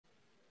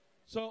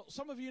So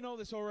some of you know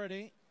this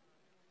already.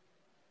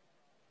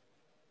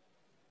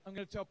 I'm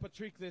going to tell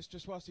Patrique this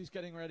just whilst he's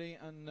getting ready.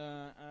 And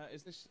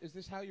is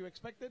this how you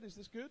expected? Is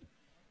this good?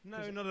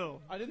 No, not at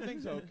all. I didn't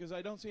think so, because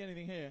I don't see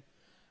anything here.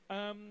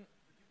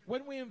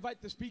 When we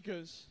invite the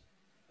speakers,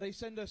 they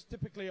send us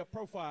typically a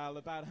profile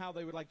about how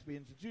they would like to be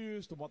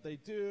introduced and what they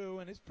do,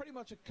 and it's pretty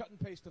much a cut and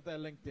paste of their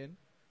LinkedIn.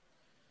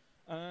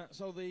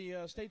 So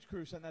the stage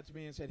crew sent that to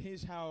me and said,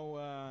 "Here's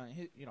how,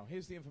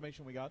 here's the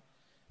information we got."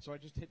 So I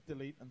just hit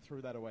delete and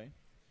threw that away.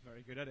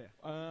 Very good idea.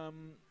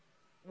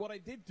 What I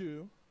did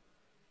do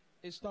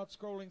is start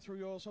scrolling through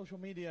your social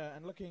media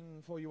and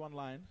looking for you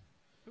online.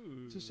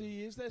 Ooh. To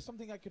see, is there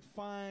something I could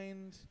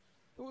find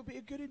that would be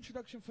a good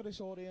introduction for this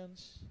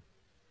audience?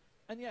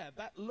 And yeah,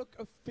 that look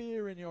of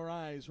fear in your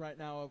eyes right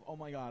now of, oh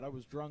my God, I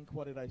was drunk,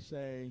 what did I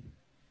say?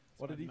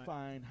 What did he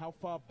find? How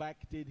far back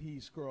did he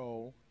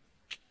scroll?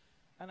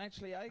 And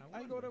actually, I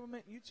got to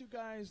admit, you two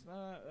guys,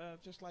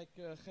 just like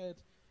Gert,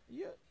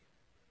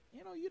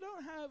 you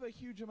don't have a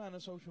huge amount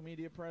of social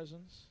media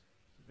presence.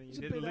 Then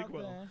you didn't look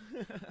well.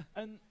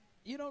 And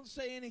you don't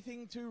say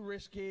anything too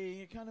risky.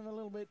 You're kind of a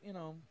little bit,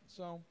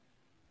 so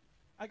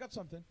I got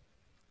something.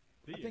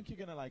 I think you're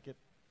going to like it.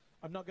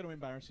 I'm not going to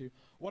embarrass you.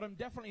 What I'm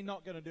definitely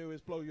not going to do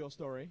is blow your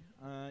story.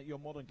 You're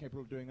more than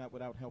capable of doing that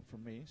without help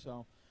from me.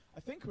 So I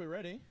think we're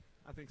ready.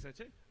 I think so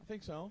too. I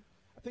think so.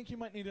 I think you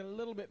might need a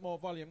little bit more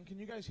volume. Can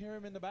you guys hear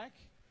him in the back?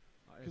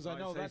 Because I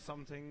know that's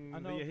something.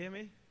 Do you hear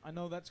me? I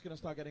know that's going to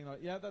start getting loud.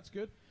 Yeah, that's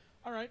good.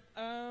 All right.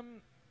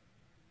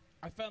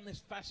 I found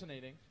this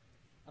fascinating,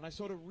 and I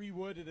sort of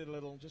reworded it a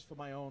little just for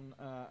my own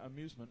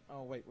amusement.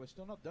 Oh, wait, we're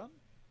still not done?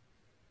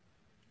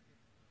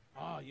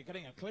 Oh, you're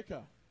getting a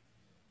clicker.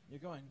 You're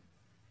going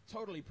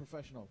totally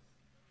professional.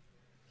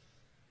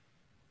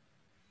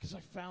 Because I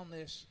found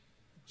this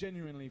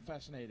genuinely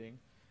fascinating.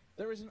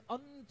 There is an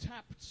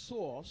untapped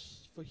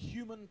source for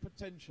human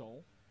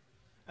potential,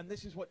 and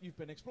this is what you've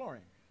been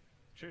exploring.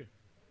 True.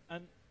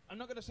 And I'm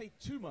not going to say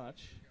too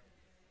much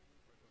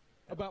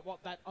about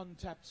what that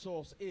untapped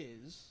source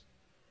is,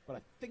 but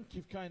I think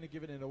you've kind of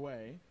given it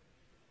away.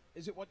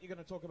 Is it what you're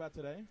going to talk about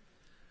today?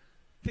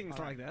 Things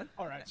like that.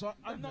 All right, so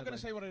I'm not going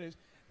to say what it is.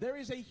 There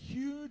is a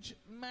huge,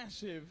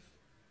 massive,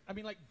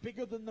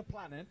 bigger than the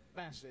planet,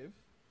 massive,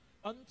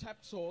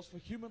 untapped source for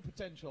human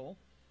potential.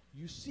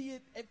 You see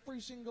it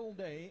every single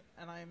day,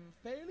 and I'm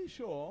fairly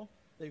sure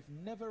they've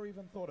never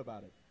even thought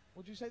about it.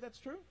 Would you say that's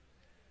true?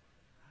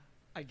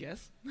 I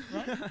guess.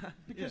 Right?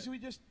 Because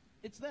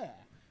it's there.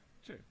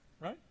 True.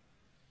 Right?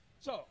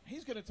 So,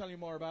 he's going to tell you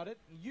more about it.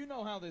 You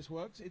know how this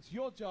works. It's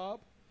your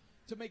job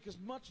to make as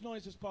much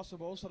noise as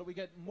possible so that we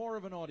get more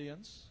of an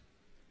audience.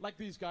 Like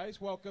these guys.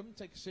 Welcome.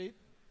 Take a seat.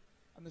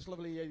 And this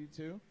lovely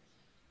 82.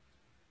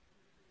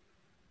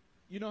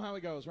 You know how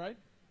it goes, right?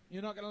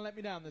 You're not going to let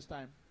me down this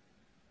time.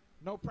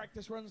 No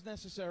practice runs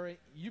necessary.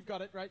 You've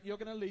got it, right? You're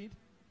going to lead.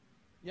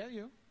 Yeah,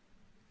 you.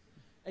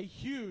 A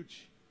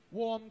huge,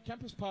 warm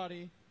campus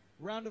party.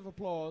 Round of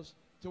applause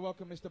to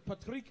welcome Mr.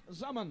 Patrique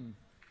Zaman.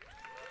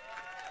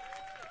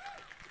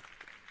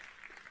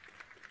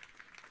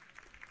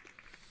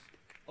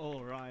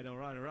 All right.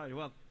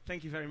 Well,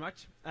 thank you very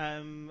much.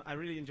 I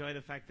really enjoy the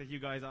fact that you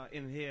guys are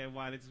in here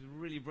while it's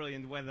really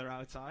brilliant weather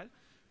outside.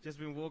 Just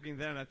been walking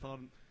there and I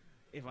thought,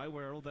 if I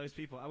were all those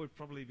people, I would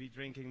probably be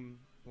drinking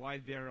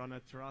white beer on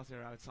a terrace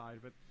here outside.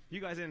 But you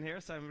guys are in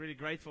here, so I'm really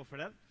grateful for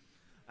that.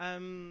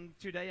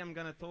 Today I'm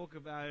going to talk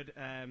about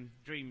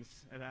dreams,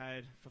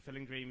 about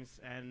fulfilling dreams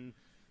and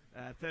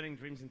turning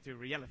dreams into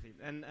reality.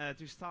 And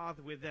to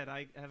start with that,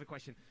 I have a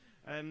question.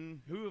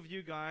 Who of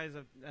you guys,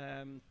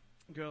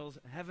 girls,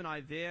 have an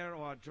idea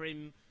or a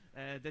dream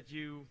that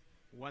you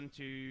want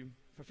to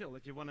fulfill,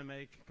 that you want to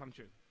make come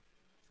true?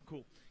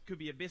 Cool. Could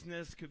be a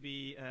business, could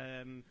be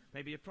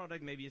maybe a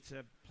product, maybe it's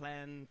a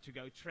plan to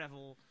go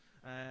travel,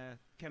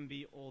 can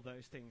be all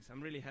those things.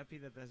 I'm really happy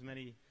that there's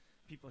many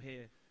people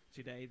here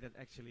today that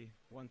actually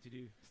want to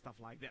do stuff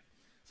like that.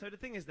 So the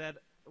thing is that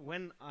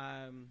when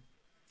I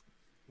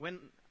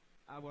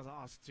was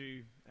asked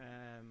to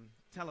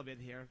tell a bit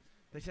here,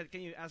 they said,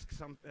 "Can you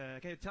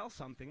tell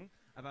something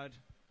about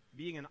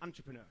being an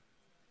entrepreneur?"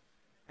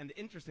 And the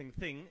interesting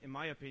thing, in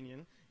my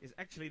opinion, is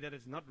actually that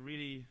it's not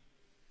really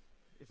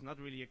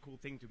a cool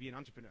thing to be an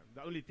entrepreneur.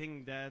 The only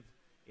thing that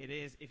it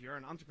is, if you're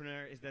an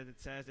entrepreneur, is that it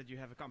says that you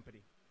have a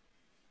company.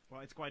 Well,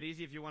 it's quite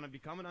easy. If you want to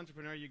become an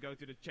entrepreneur, you go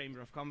to the Chamber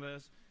of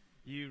Commerce,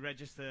 you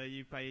register,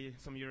 you pay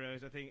some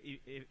euros. I think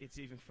it's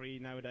even free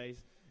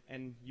nowadays,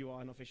 and you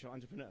are an official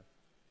entrepreneur.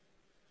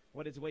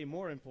 What is way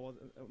more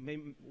important,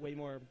 way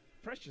more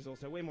precious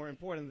also, way more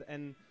important,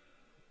 and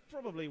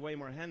probably way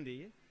more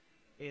handy,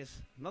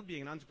 is not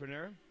being an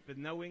entrepreneur, but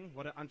knowing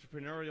what an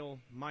entrepreneurial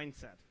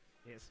mindset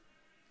is.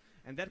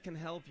 And that can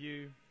help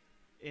you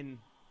in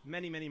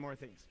many, many more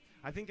things.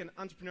 I think an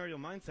entrepreneurial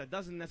mindset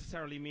doesn't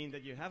necessarily mean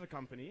that you have a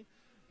company,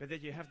 but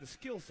that you have the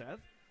skill set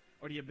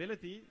or the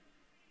ability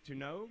to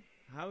know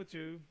how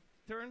to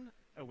turn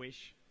a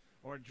wish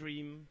or a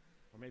dream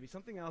or maybe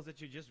something else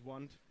that you just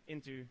want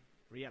into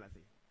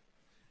reality.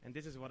 And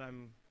this is what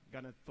I'm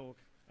going to talk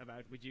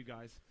about with you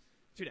guys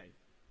today.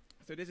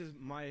 So this is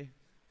my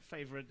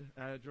favorite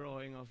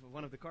drawing of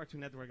one of the Cartoon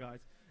Network guys,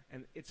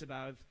 and it's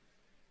about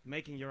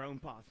making your own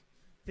path,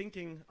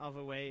 thinking of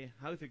a way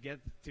how to get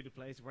to the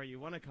place where you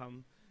want to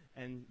come,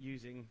 and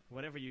using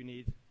whatever you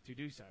need to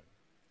do so.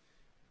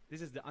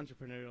 This is the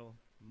entrepreneurial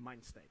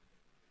mind state.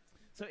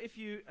 So if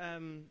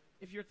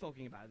you're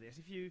talking about this,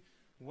 if you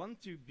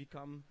want to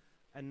become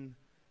and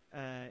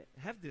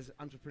have this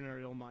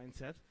entrepreneurial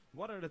mindset,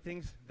 what are the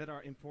things that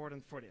are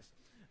important for this?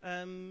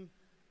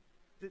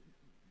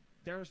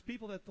 There's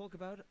people that talk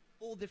about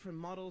all different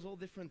models, all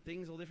different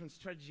things, all different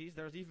strategies.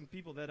 There's even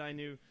people that I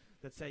knew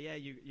that say, yeah,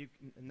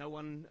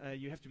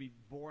 you have to be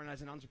born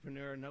as an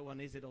entrepreneur. No one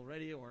is it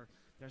already. Or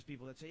there's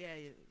people that say, yeah,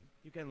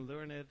 you can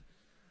learn it.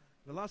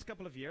 The last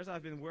couple of years,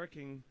 I've been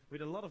working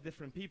with a lot of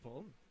different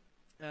people,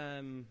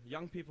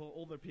 young people,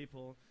 older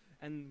people,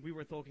 and we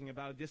were talking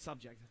about this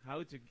subject,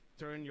 how to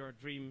turn your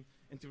dream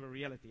into a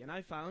reality. And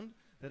I found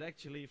that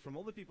actually, from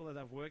all the people that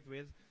I've worked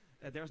with,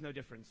 there's no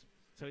difference.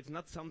 So it's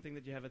not something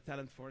that you have a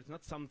talent for. It's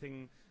not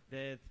something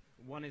that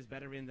one is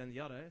better in than the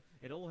other.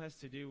 It all has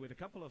to do with a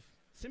couple of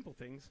simple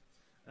things.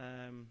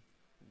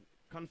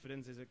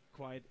 Confidence is a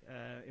quite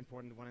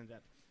important one in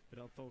that, but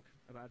I'll talk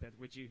about that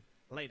with you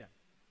later.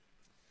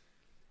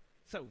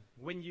 So,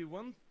 when you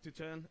want to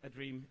turn a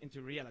dream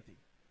into reality,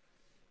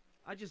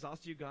 I just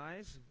asked you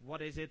guys,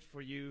 what is it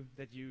for you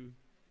that you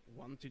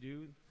want to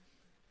do?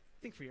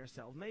 Think for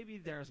yourself. Maybe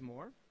there's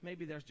more.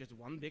 Maybe there's just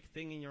one big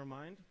thing in your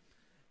mind.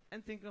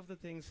 And think of the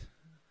things,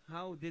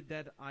 how did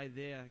that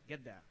idea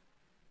get there?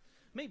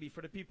 Maybe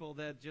for the people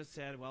that just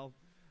said, well,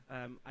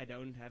 I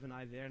don't have an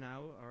idea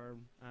now, or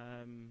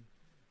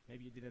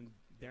maybe you didn't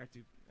dare to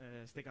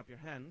stick up your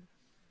hand.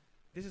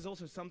 This is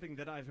also something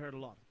that I've heard a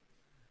lot.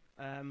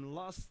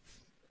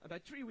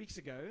 About 3 weeks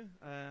ago,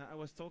 I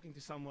was talking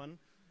to someone,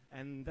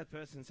 and that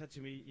person said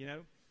to me,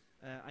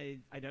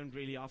 I don't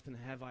really often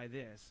have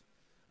ideas.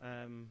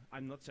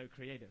 I'm not so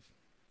creative.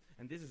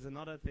 And this is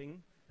another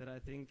thing that I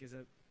think is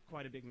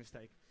quite a big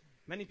mistake.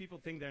 Many people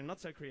think they're not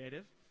so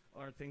creative,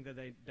 or think that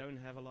they don't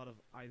have a lot of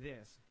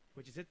ideas,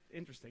 which is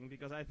interesting,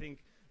 because I think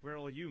we're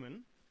all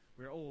human.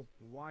 We're all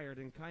wired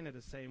in kind of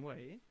the same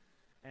way,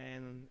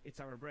 and it's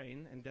our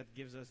brain, and that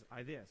gives us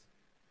ideas.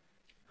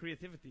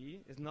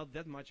 Creativity is not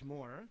that much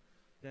more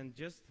than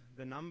just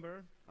the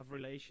number of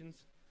relations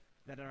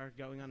that are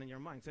going on in your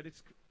mind. So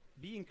it's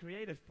being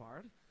creative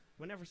part.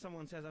 Whenever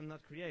someone says I'm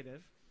not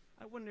creative,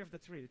 I wonder if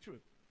that's really true.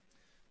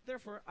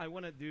 Therefore, I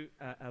want to do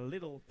a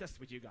little test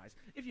with you guys.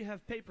 If you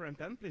have paper and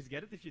pen, please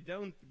get it. If you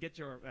don't, get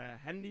your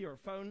handy or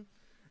phone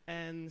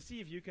and see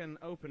if you can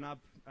open up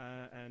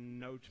a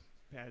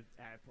notepad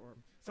app or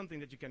something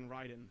that you can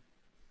write in.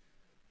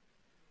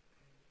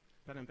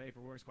 Pen and paper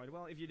works quite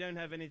well. If you don't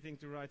have anything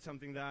to write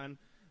something down,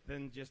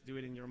 then just do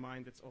it in your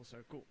mind. That's also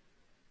cool.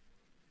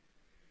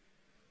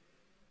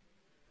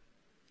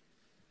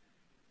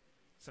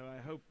 So I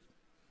hope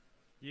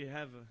you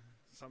have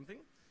something.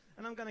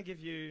 And I'm going to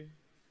give you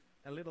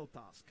a little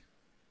task.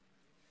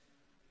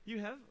 You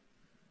have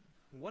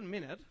 1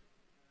 minute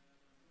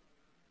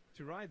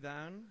to write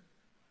down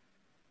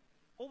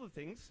all the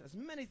things, as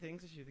many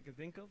things as you can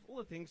think of, all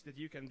the things that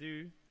you can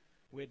do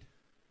with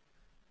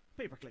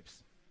paper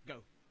clips. Go.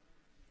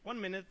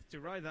 1 minute to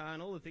write down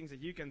all the things that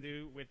you can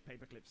do with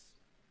paper clips.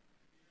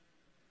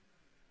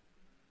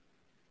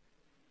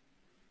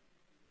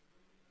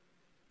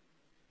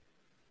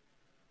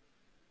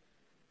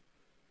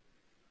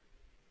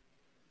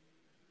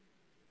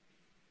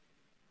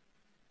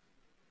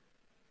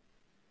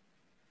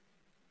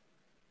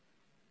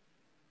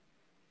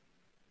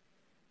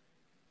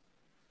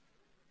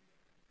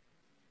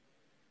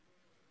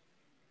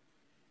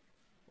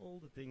 All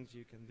the things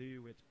you can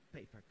do with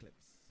paper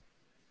clips.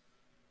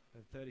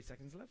 30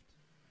 seconds left.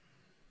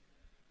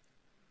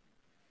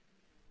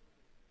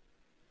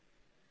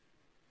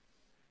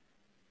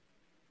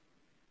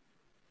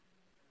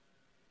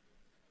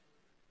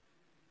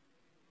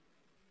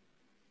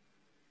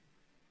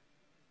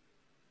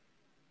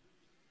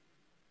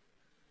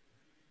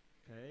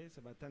 Okay,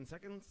 so about 10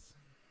 seconds.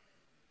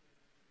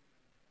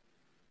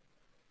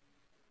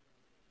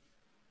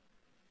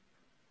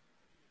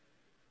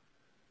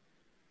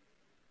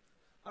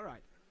 All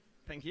right,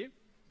 thank you.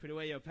 Put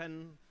away your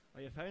pen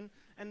or your phone.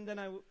 And then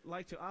I would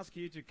like to ask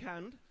you to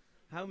count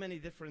how many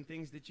different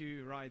things did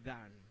you write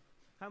down?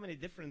 How many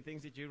different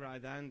things did you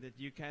write down that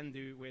you can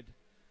do with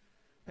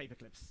paper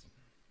clips?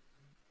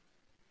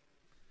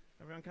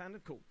 Everyone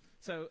counted? Cool.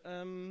 So,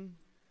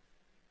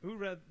 who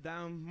wrote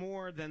down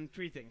more than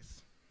 3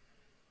 things?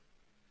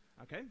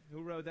 Okay,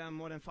 who wrote down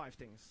more than 5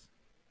 things?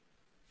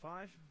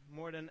 5?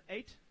 More than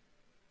 8?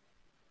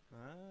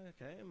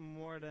 Okay,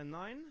 more than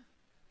 9?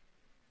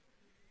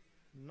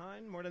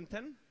 9? More than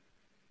 10?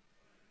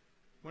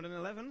 More than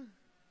 11?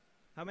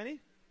 How many?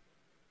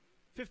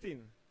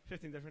 15.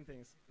 15 different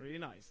things. Really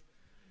nice.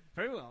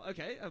 Very well.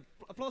 Okay,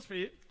 applause for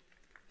you.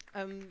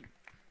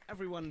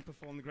 Everyone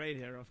performed great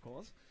here, of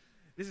course.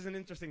 This is an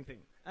interesting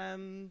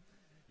thing.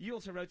 You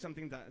also wrote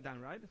something down,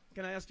 right?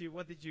 Can I ask you,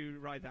 what did you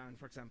write down,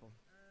 for example?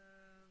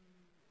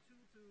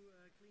 To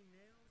clean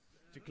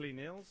nails. To clean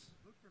nails.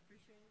 Hook for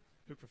fishing.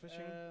 Hook for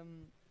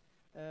fishing.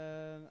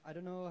 I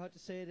don't know how to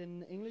say it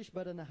in English,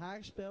 but een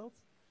haarspeld.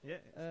 Yeah.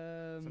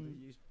 Something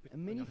you use with Een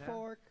on your mini hair.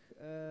 fork,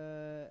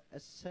 een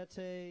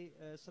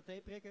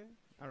saté prikker.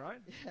 All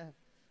right. Ja,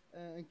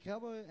 een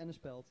krabber en een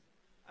speld.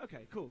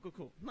 Okay,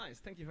 cool.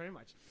 Nice, thank you very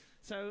much.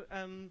 So,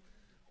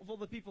 of all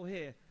the people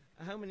here,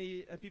 how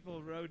many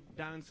people wrote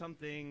down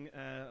something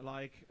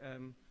like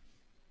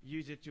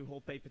use it to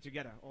hold paper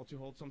together or to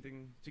hold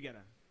something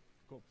together?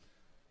 Cool.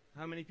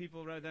 How many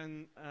people wrote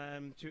down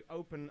to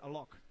open a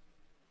lock?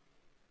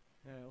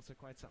 Also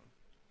quite some.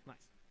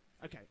 Nice.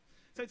 Okay,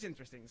 so it's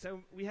interesting.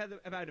 So we had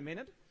about a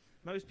minute.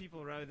 Most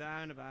people wrote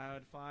down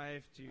about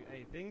 5 to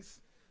 8 things.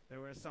 There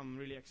were some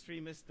really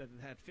extremists that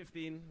had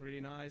 15,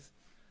 really nice.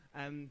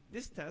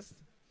 This test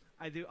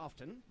I do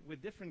often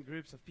with different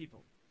groups of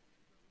people.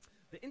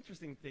 The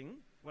interesting thing,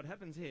 what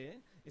happens here,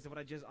 is that what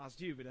I just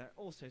asked you, but I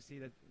also see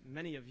that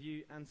many of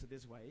you answer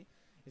this way,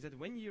 is that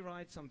when you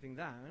write something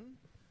down,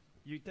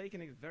 you're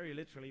taking it very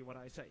literally what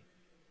I say.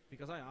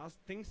 Because I asked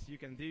things you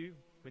can do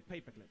with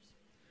paper clips.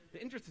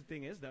 The interesting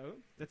thing is, though,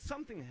 that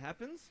something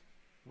happens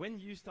when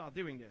you start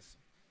doing this.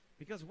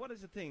 Because what is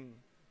the thing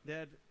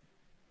that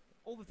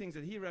all the things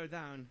that he wrote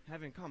down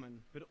have in common,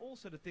 but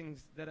also the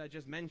things that I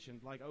just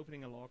mentioned, like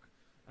opening a lock,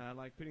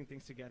 like putting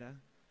things together,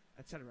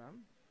 etc.,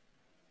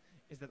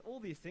 is that all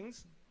these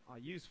things are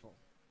useful.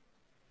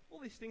 All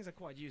these things are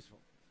quite useful.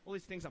 All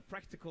these things are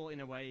practical in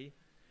a way,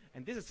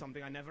 and this is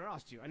something I never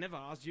asked you. I never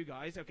asked you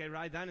guys, okay,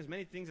 write down as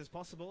many things as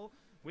possible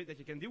that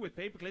you can do with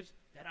paper clips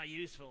that are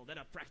useful, that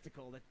are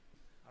practical, that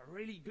are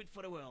really good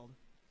for the world.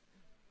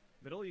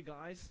 But all you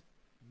guys,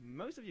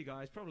 most of you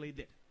guys probably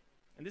did.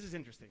 And this is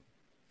interesting.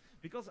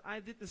 Because I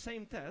did the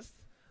same test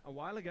a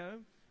while ago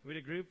with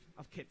a group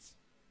of kids.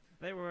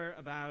 They were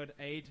about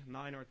 8,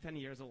 9, or 10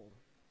 years old.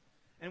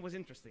 And it was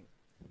interesting.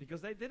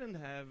 Because they didn't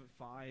have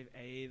 5,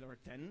 8, or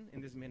 10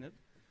 in this minute.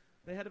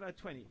 They had about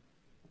 20,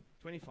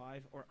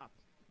 25, or up.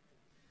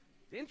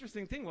 The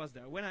interesting thing was,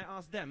 though, when I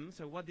asked them,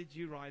 so what did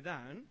you write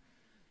down?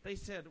 They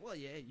said, well,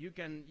 yeah, you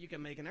can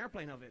make an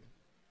airplane of it.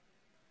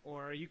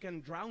 Or you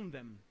can drown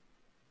them.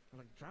 I'm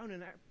like, drown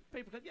an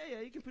paper clip?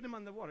 Yeah, you can put them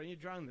underwater and you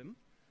drown them.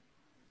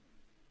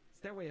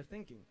 It's their way of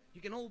thinking.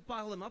 You can all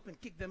pile them up and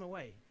kick them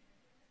away.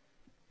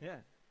 Yeah.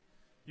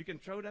 You can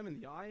throw them in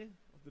the eye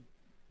of the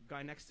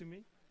guy next to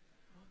me.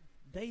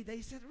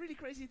 They said really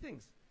crazy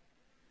things.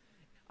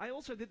 I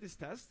also did this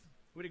test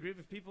with a group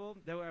of people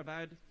that were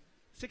about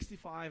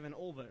 65 and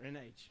older in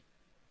age.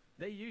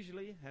 They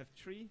usually have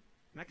 3,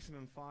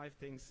 maximum 5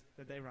 things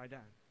that they write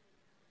down.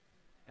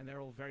 And they're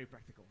all very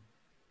practical.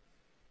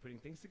 Putting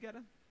things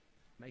together,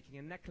 making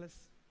a necklace,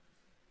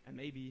 and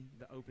maybe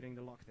the opening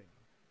the lock thing.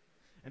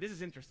 And this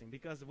is interesting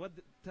because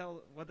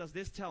what does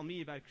this tell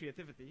me about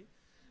creativity?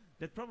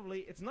 That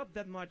probably it's not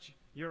that much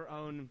your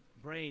own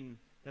brain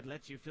that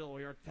lets you feel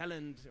your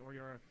talent or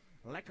your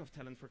lack of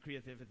talent for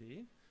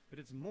creativity, but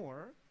it's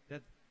more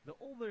that the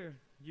older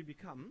you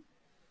become,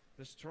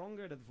 the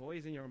stronger that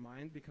voice in your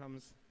mind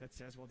becomes that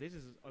says, well, this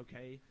is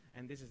okay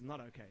and this is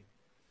not okay.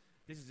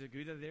 This is a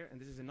good idea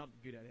and this is a not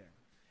good idea.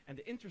 And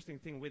the interesting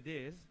thing with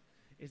this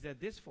is that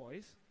this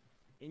voice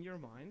in your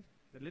mind,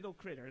 the little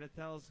critter that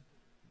tells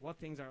what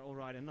things are all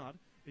right and not,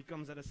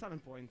 becomes at a sudden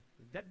point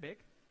that big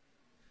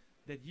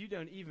that you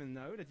don't even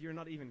know, that you're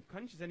not even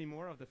conscious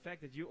anymore of the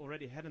fact that you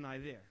already had an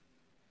idea.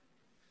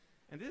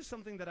 And this is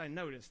something that I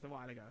noticed a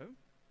while ago,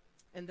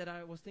 and that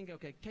I was thinking,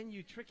 okay, can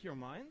you trick your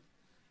mind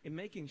in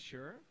making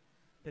sure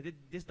that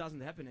this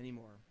doesn't happen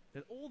anymore?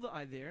 That all the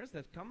ideas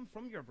that come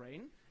from your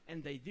brain,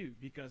 and they do,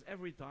 because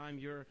every time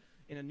you're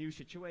in a new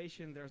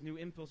situation, there's new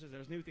impulses,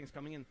 there's new things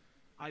coming in,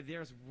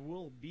 ideas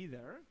will be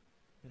there,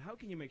 but how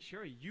can you make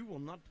sure you will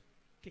not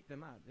kick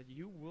them out, that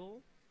you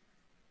will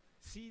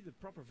see the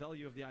proper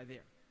value of the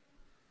idea?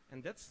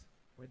 And that's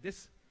where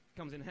this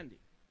comes in handy.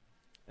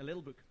 A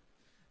little book.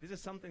 This is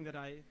something that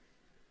I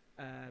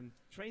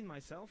trained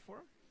myself for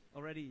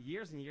already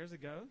years and years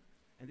ago,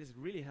 and this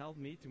really helped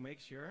me to make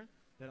sure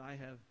that I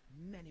have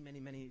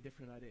many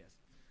different ideas.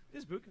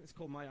 This book is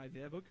called My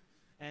Idea Book,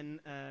 and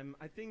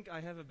I think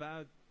I have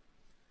about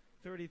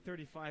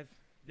 35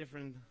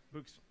 different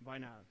books by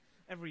now.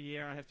 Every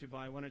year I have to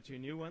buy 1 or 2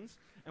 new ones,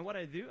 and what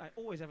I do, I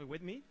always have it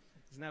with me.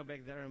 It's now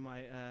back there in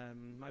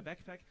my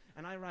backpack,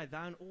 and I write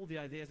down all the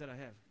ideas that I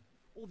have.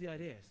 All the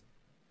ideas.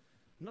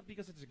 Not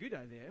because it's a good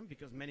idea,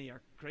 because many are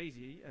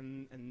crazy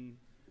and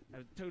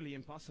totally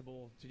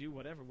impossible to do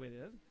whatever with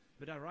it,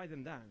 but I write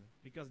them down,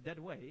 because that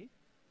way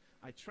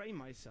I train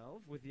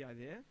myself with the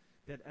idea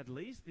that at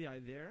least the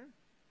idea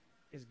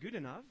is good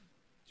enough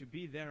to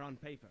be there on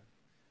paper.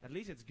 At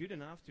least it's good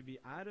enough to be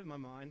out of my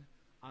mind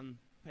on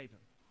paper.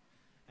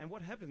 And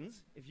what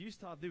happens if you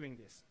start doing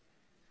this?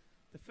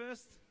 The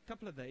first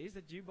couple of days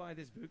that you buy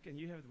this book and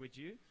you have it with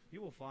you, you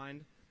will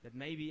find that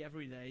maybe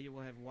every day you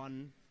will have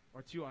 1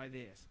 or 2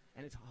 ideas.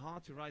 And it's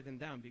hard to write them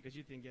down because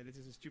you think, yeah, this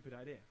is a stupid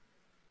idea.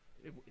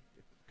 It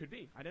could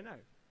be, I don't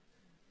know.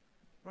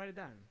 Write it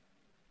down.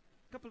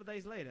 A couple of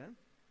days later,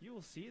 you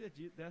will see that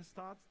there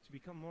start to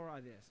become more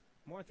ideas.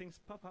 More things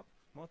pop up,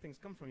 more things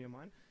come from your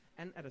mind,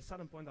 And at a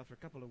sudden point, after a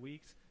couple of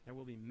weeks, there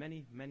will be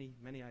many, many,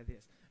 many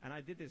ideas. And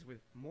I did this with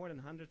more than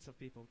hundreds of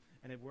people,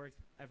 and it worked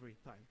every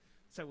time.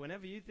 So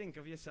whenever you think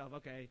of yourself,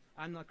 okay,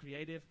 I'm not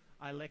creative,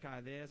 I lack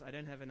ideas, I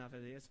don't have enough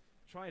ideas,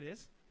 try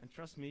this, and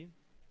trust me,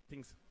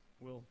 things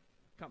will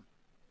come.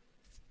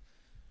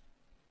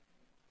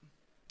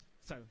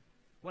 So,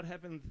 what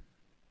happened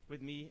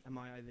with me and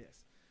my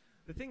ideas?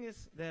 The thing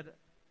is that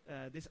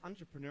this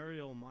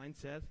entrepreneurial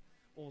mindset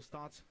all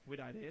starts with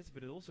ideas,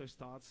 but it also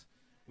starts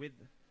with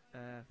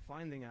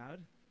finding out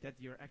that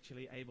you're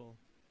actually able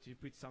to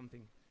put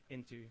something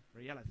into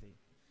reality.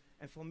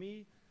 And for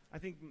me, I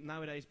think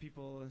nowadays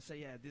people say,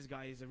 yeah, this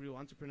guy is a real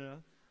entrepreneur,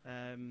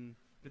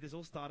 but this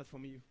all started for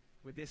me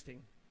with this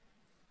thing,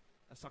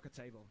 a soccer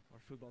table or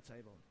football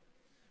table.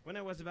 When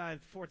I was about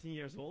 14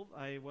 years old,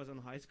 I was in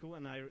high school,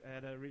 and I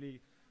had a really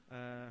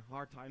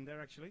hard time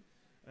there, actually.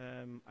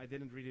 I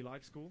didn't really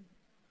like school,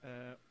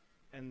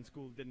 and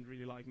school didn't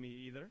really like me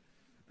either.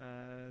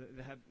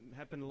 It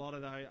happened a lot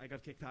that I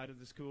got kicked out of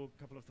the school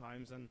a couple of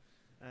times,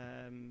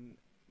 and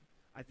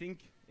I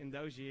think in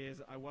those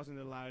years I wasn't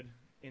allowed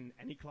in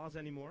any class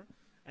anymore.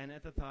 And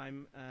at the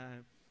time,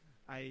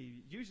 I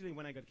usually,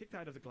 when I got kicked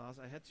out of the class,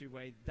 I had to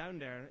wait down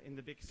there in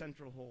the big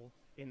central hall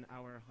in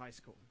our high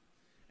school.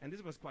 And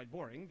this was quite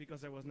boring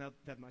because there was not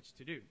that much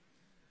to do.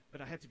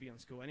 But I had to be on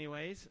school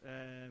anyways,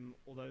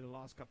 although the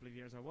last couple of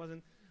years I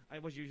wasn't. I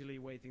was usually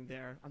waiting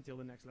there until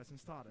the next lesson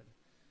started.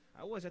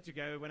 I always had to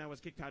go, when I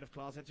was kicked out of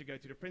class, I had to go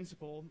to the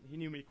principal. He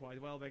knew me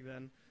quite well back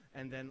then.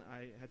 And then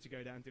I had to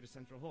go down to the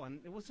central hall. And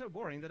it was so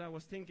boring that I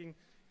was thinking,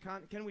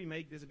 can we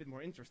make this a bit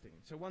more interesting?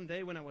 So one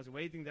day when I was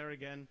waiting there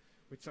again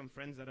with some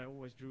friends that I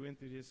always drew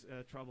into this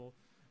trouble,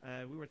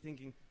 we were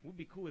thinking, it would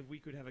be cool if we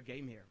could have a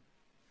game here.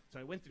 So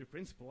I went to the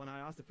principal and I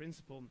asked the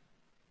principal,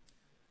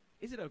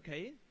 is it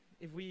okay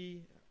if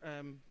we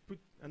put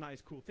a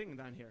nice cool thing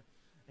down here?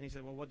 And he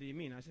said, well, what do you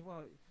mean? I said,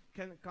 well,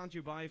 can't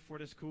you buy for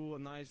the school a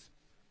nice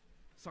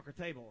soccer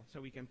table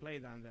so we can play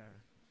down there?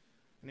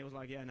 And he was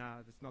like, yeah, no,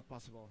 that's not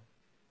possible.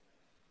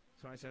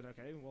 So I said,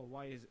 okay, well,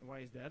 why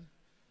is that?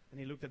 And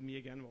he looked at me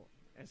again. Well,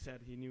 as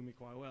said, he knew me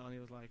quite well, and he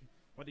was like,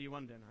 what do you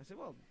want then? I said,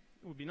 well,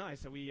 it would be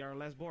nice so we are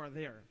less bored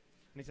there.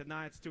 And he said,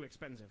 nah, it's too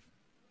expensive.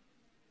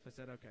 So I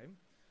said, okay.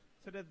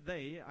 So that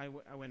day,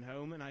 I went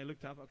home and I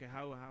looked up, okay,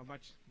 how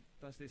much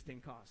does this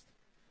thing cost?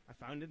 I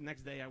found it.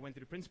 Next day, I went to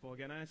the principal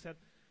again, and I said,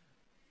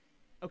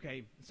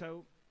 okay,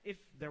 so if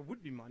there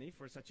would be money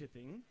for such a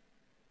thing,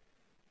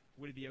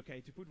 would it be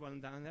okay to put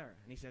one down there?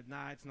 And he said,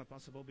 nah, it's not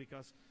possible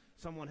because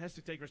someone has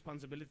to take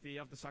responsibility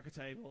of the soccer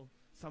table.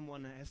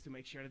 Someone has to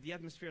make sure that the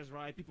atmosphere is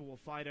right. People will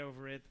fight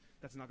over it.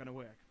 That's not going to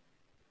work.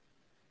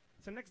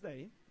 So next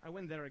day, I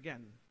went there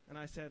again, and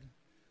I said,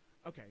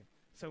 okay,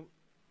 so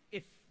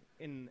if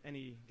in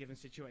any given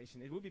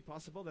situation, it would be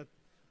possible that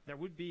there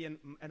would be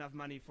enough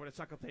money for the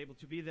soccer table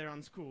to be there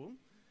on school,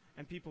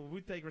 and people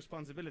would take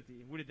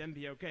responsibility, would it then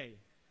be okay?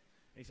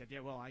 And he said, yeah,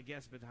 well, I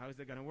guess, but how is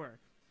that going to work?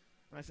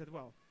 And I said,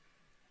 well,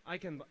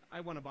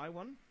 I want to buy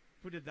one,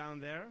 put it down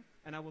there,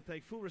 and I will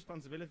take full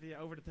responsibility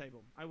over the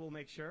table. I will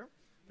make sure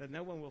that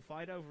no one will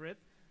fight over it,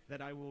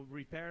 that I will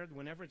repair it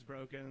whenever it's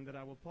broken, that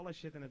I will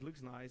polish it and it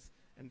looks nice,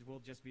 and it will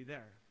just be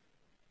there.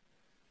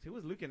 So he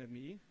was looking at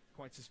me,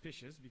 quite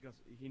suspicious, because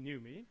he knew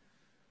me,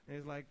 and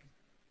he's like,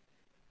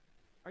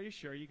 are you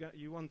sure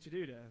you want to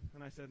do that?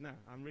 And I said, no,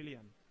 I really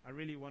am. I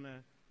really want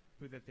to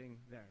put the thing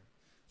there.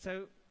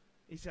 So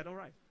he said, all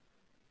right.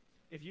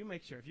 If you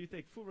make sure, if you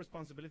take full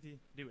responsibility,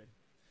 do it.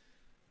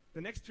 The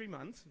next 3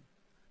 months,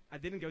 I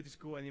didn't go to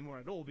school anymore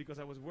at all because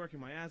I was working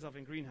my ass off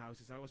in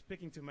greenhouses. I was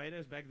picking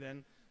tomatoes back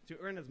then to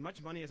earn as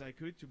much money as I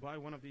could to buy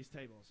one of these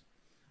tables.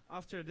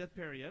 After that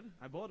period,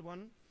 I bought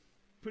one,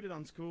 put it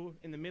on school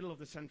in the middle of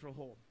the central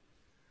hall.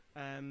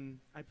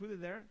 I put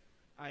it there.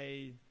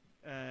 I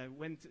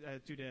went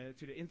to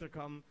the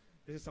intercom.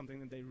 This is something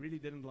that they really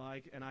didn't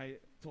like, and I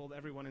told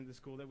everyone in the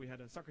school that we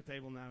had a soccer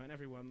table now, and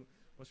everyone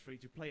was free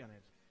to play on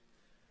it.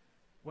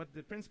 What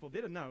the principal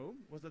didn't know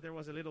was that there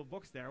was a little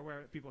box there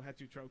where people had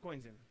to throw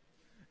coins in.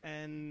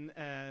 And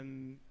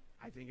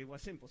I think it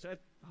was simple. So at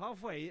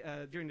halfway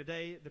during the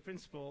day, the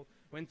principal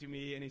went to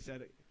me and he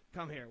said,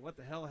 come here, what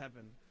the hell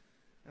happened?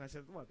 And I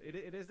said, what,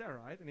 it is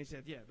there, right? And he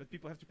said, yeah, but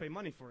people have to pay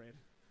money for it.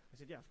 I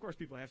said, yeah, of course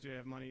people have to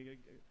have money,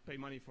 pay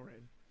money for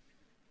it.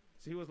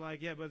 So he was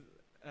like, yeah, but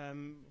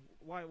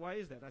why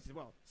is that? I said,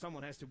 well,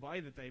 someone has to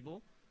buy the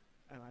table,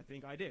 and I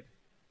think I did.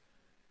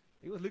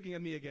 He was looking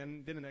at me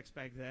again, didn't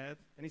expect that.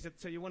 And he said,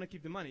 so you want to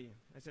keep the money?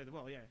 I said,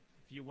 well, yeah,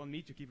 if you want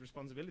me to keep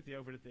responsibility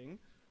over the thing,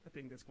 I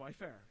think that's quite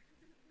fair.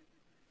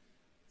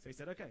 So he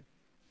said, okay.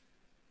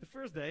 The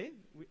first day,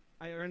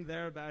 I earned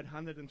there about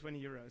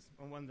 120 euros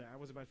on one day. I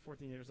was about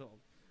 14 years old.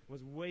 It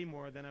was way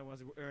more than I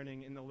was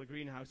earning in all the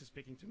greenhouses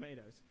picking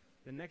tomatoes.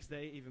 The next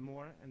day, even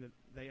more, and the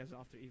days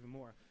after, even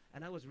more.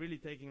 And I was really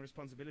taking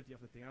responsibility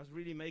of the thing. I was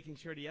really making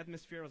sure the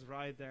atmosphere was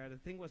right there. The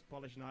thing was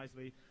polished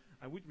nicely.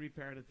 I would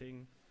repair the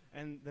thing.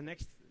 And the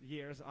next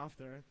years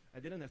after, I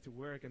didn't have to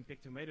work and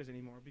pick tomatoes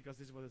anymore because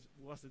this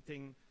was the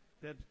thing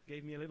that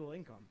gave me a little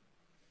income.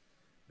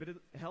 But it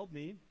helped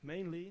me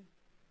mainly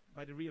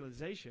by the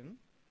realization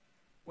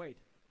wait,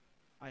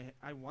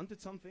 I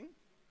wanted something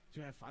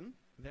to have fun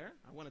there.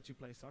 I wanted to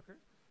play soccer,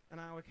 and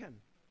now I can.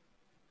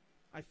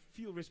 I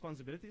feel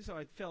responsibility, so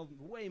I felt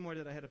way more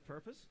that I had a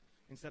purpose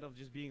instead of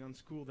just being on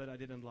school that I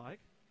didn't like.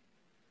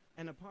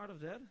 And a part of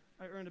that,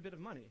 I earned a bit of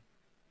money.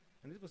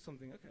 And this was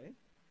something, okay,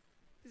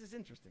 this is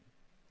interesting.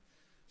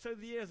 So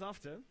the years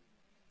after,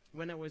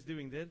 when I was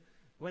doing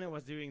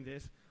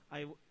this,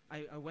 I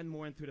went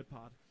more into the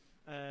path.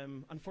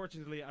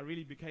 Unfortunately, I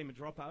really became a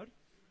dropout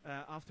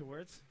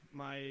afterwards.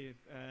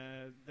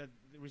 That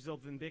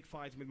resulted in big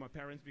fights with my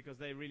parents because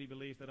they really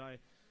believed that I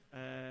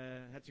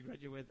had to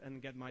graduate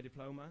and get my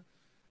diploma.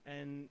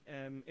 And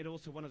it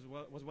also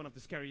was one of the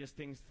scariest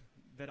things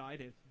that I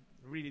did,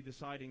 really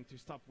deciding to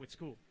stop with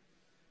school.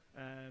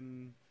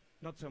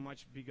 Not so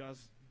much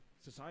because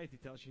society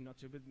tells you not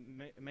to, but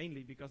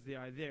mainly because the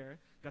idea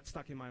got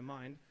stuck in my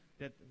mind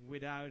that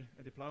without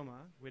a diploma,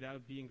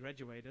 without being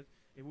graduated,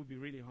 it would be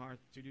really hard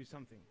to do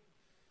something.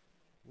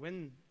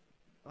 When,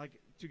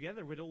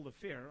 together with all the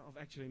fear of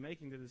actually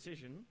making the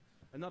decision,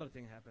 another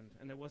thing happened,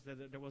 and there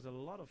was a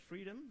lot of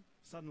freedom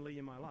suddenly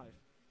in my life,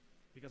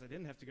 because I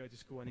didn't have to go to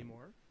school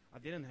anymore. I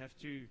didn't have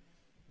to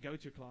go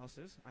to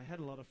classes. I had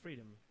a lot of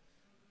freedom.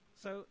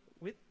 So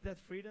with that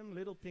freedom,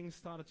 little things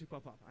started to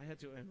pop up. I had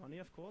to earn money,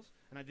 of course,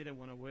 and I didn't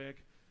want to work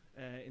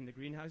in the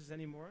greenhouses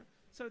anymore.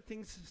 So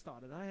things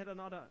started. I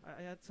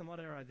had some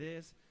other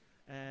ideas,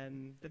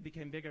 and that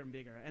became bigger and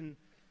bigger. And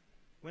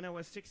when I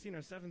was 16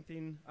 or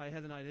 17, I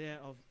had an idea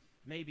of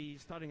maybe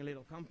starting a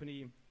little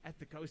company at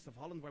the coast of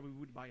Holland where we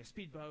would buy a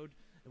speedboat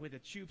with the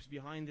tubes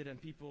behind it,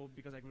 and people,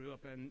 because I grew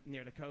up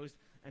near the coast,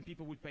 and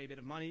people would pay a bit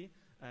of money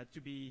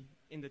to be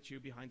in the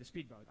tube behind the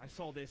speedboat. I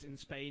saw this in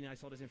Spain, I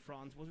saw this in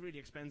France. It was really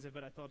expensive,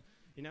 but I thought,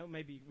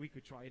 maybe we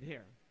could try it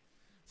here.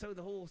 So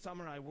the whole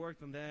summer I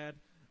worked on that,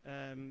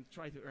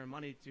 tried to earn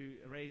money to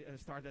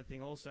start that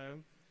thing also,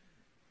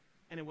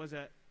 and it was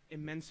an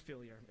immense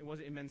failure.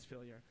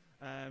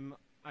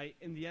 I,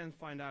 in the end,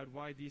 find out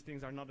why these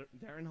things are not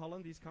there in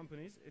Holland, these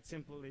companies. It's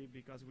simply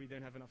because we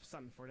don't have enough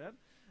sun for that.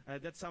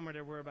 That summer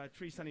there were about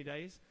 3 sunny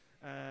days.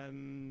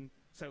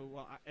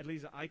 At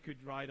least I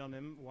could ride on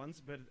them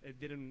once, but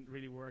it didn't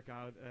really work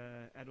out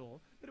at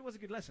all. But it was a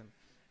good lesson.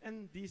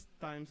 And these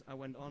times I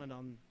went on and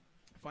on,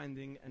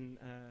 finding and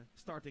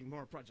starting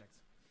more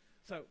projects.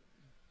 So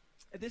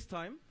at this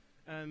time,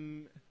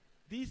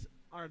 these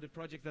are the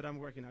projects that I'm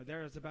working on.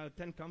 There's about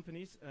 10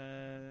 companies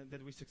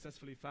that we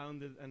successfully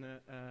founded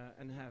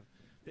and have.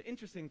 The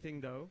interesting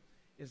thing, though,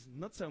 is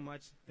not so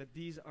much that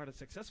these are the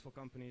successful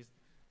companies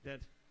that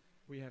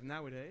we have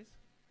nowadays,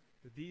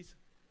 but these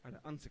are the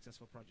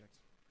unsuccessful projects.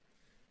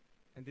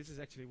 And this is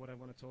actually what I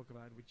want to talk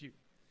about with you,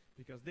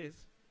 because the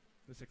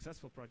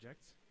successful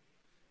projects,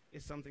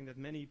 is something that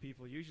many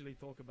people usually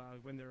talk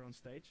about when they're on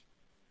stage,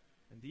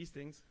 and these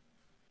things,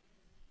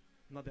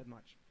 not that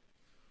much.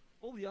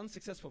 All the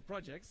unsuccessful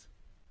projects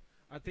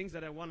are things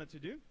that I wanted to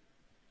do,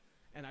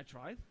 and I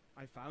tried,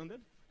 I found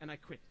it, and I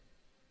quit.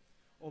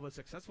 All the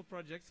successful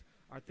projects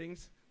are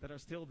things that are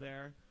still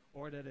there,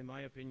 or that, in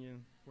my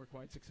opinion, were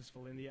quite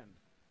successful in the end.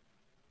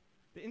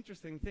 The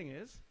interesting thing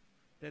is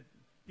that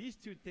these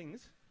two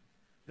things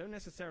don't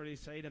necessarily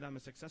say that I'm a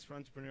successful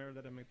entrepreneur,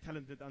 that I'm a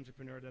talented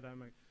entrepreneur, that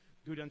I'm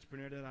a good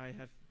entrepreneur, that I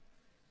have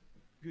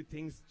good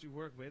things to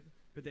work with,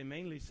 but they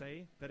mainly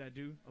say that I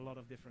do a lot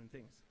of different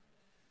things.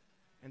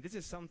 And this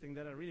is something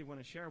that I really want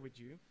to share with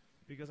you,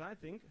 because I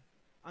think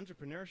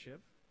entrepreneurship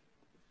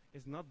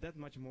is not that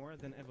much more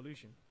than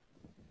evolution.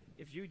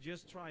 If you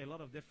just try a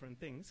lot of different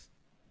things,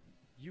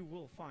 you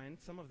will find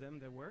some of them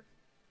that work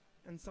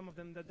and some of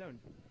them that don't.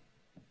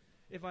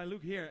 If I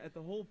look here at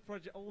the whole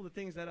project, all the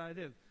things that I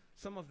did,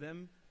 some of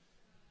them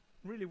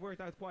really worked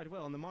out quite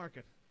well on the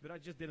market, but I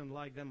just didn't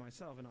like them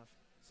myself enough,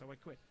 so I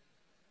quit.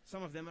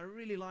 Some of them I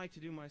really like to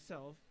do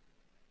myself,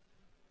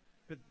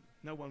 but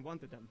no one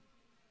wanted them,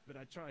 but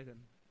I tried them.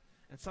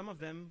 And some of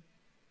them,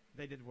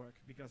 they did work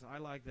because I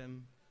like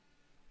them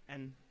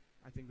and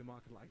I think the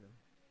market liked them.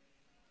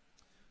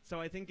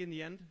 So I think in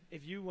the end,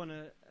 if you want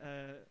to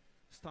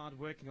start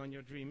working on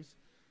your dreams,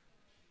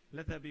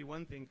 let there be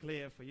one thing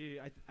clear for you.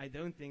 I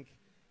don't think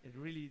it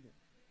really,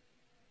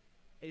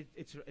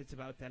 it's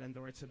about talent,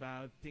 or it's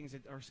about things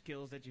that are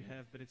skills that you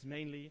have, but it's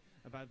mainly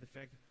about the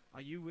fact,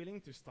 are you willing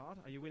to start?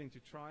 Are you willing to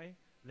try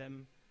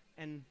them?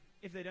 And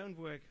if they don't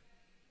work,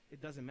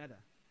 it doesn't matter.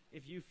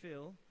 If you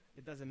fail,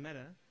 it doesn't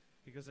matter,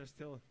 because there's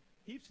still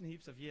heaps and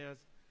heaps of years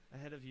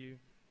ahead of you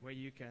where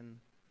you can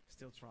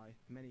still try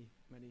many,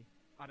 many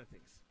other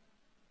things.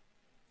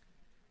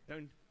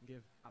 Don't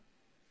give up.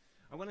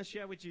 I want to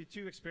share with you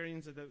 2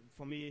 experiences that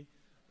for me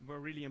were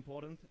really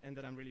important and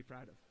that I'm really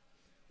proud of.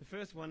 The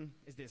first one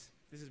is this.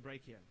 This is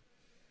break here.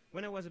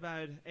 When I was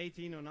about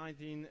 18 or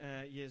 19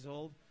 years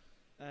old,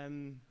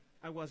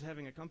 I was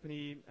having a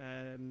company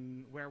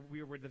where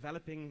we were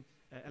developing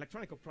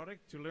electronic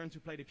product to learn to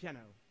play the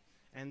piano.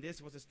 And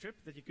this was a strip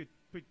that you could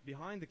put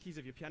behind the keys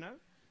of your piano,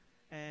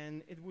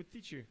 and it would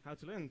teach you how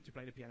to learn to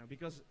play the piano.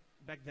 Because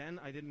back then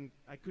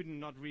I could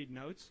not read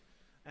notes,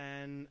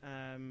 and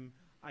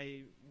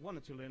I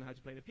wanted to learn how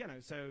to play the piano.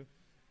 So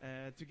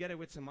together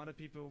with some other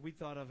people, we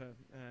thought of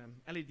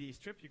a LED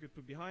strip you could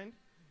put behind.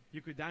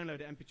 You could download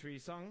the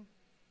MP3 song,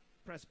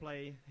 press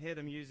play, hear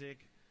the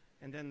music,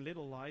 and then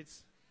little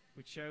lights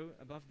would show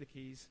above the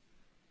keys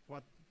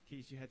what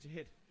keys you had to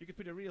hit. You could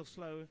put it real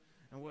slow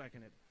and work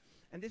on it.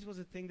 And this was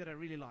a thing that I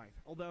really liked.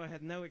 Although I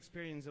had no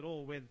experience at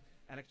all with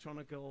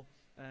electronical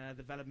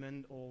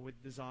development or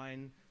with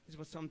design, this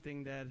was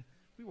something that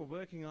we were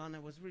working on. I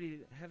was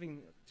really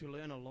having to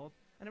learn a lot.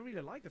 And I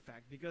really liked the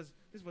fact, because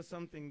this was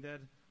something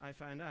that I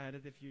found out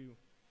that if you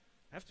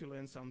have to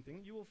learn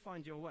something, you will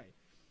find your way.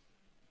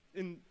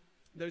 In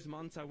those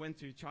months, I went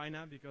to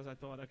China because I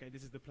thought, okay,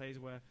 this is the place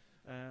where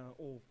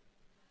all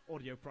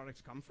audio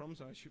products come from,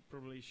 so I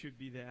probably should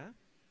be there.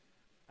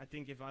 I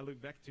think if I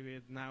look back to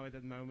it now at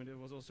that moment, it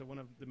was also one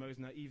of the most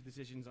naive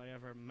decisions I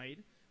ever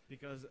made,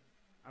 because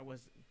I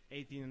was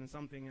 18 and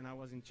something and I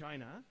was in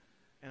China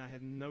and I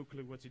had no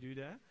clue what to do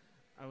there.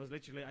 I was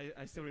literally,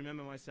 I still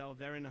remember myself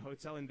there in a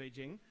hotel in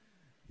Beijing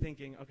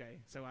thinking, okay,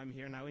 so I'm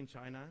here now in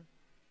China,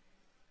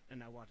 and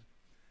now what?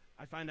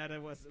 I found out I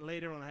was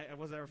later on, I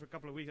was there for a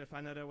couple of weeks, I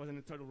found out I was in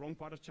the total wrong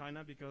part of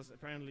China, because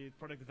apparently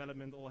product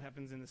development all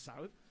happens in the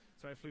south.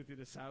 So I flew to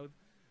the south.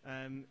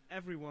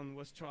 Everyone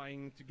was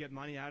trying to get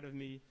money out of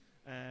me,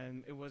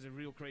 and it was a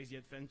real crazy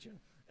adventure.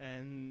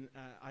 And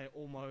I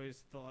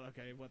almost thought,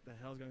 okay, what the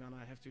hell's going on?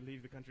 I have to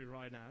leave the country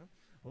right now.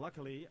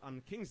 Luckily,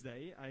 on King's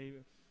Day,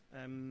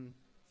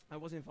 I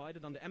was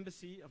invited on the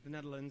embassy of the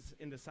Netherlands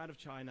in the south of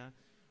China,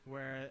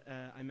 where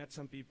I met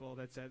some people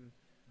that said,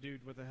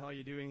 dude, what the hell are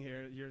you doing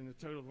here? You're in the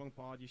total wrong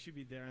part. You should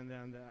be there and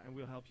there and there, and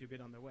we'll help you a bit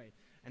on the way.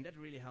 And that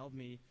really helped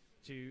me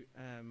to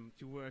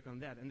work on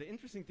that. And the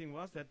interesting thing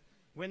was that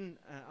when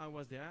I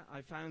was there,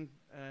 I found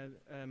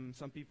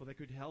some people that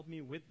could help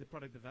me with the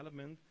product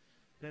development,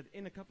 that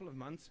in a couple of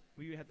months,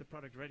 we had the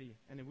product ready,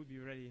 and it would be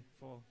ready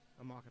for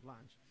a market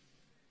launch.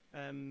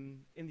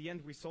 In the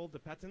end, we sold the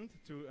patent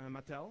to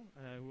Mattel,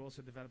 who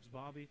also develops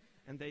Barbie,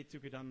 and they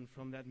took it on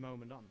from that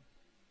moment on.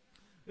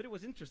 But it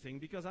was interesting,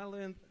 because I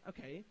learned,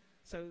 okay,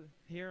 so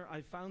here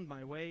I found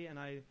my way, and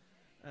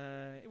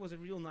it was a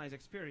real nice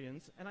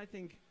experience. And I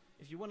think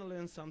if you want to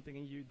learn something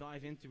and you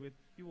dive into it,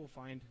 you will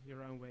find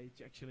your own way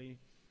to actually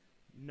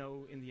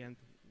know in the end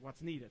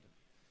what's needed.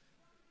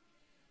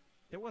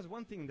 There was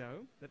one thing,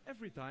 though, that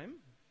every time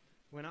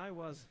when I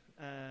was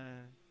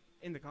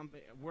in the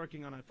company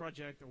working on a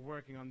project or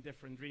working on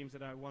different dreams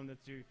that I wanted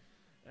to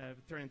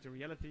turn into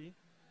reality,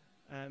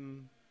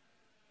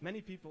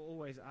 many people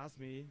always ask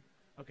me,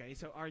 okay,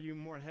 so are you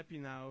more happy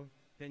now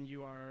than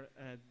you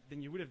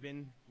would have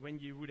been when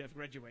you would have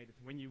graduated,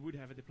 when you would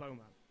have a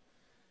diploma?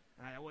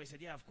 And I always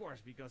said, yeah, of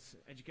course, because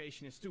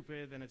education is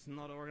stupid and it's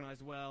not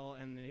organized well,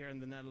 and here in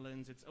the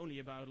Netherlands it's only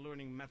about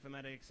learning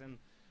mathematics and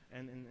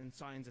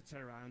science,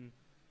 etc., and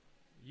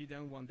you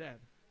don't want that.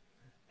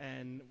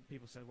 And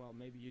people said, well,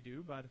 maybe you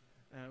do, but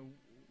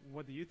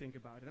what do you think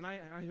about it? And I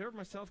heard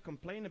myself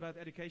complain about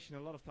education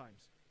a lot of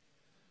times.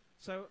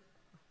 So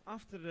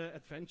after the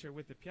adventure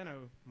with the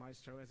piano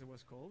maestro, as it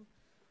was called,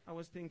 I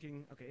was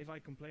thinking, okay, if I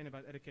complain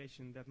about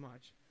education that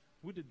much,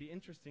 would it be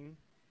interesting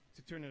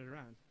to turn it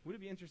around? Would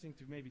it be interesting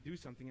to maybe do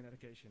something in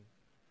education?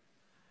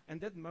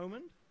 And that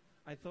moment,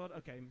 I thought,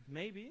 okay,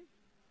 maybe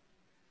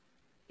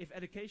if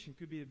education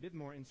could be a bit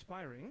more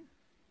inspiring,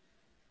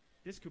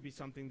 this could be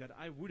something that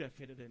I would have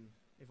fitted in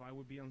if I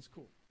would be on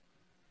school.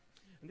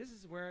 And this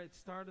is where it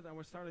started. I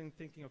was starting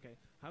thinking, okay,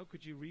 how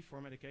could you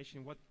reform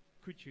education? What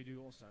could you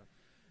do also?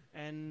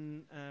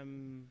 And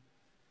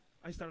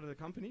I started a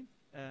company.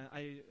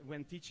 I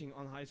went teaching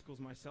on high schools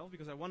myself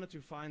because I wanted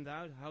to find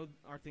out how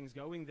are things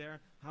going there,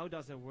 how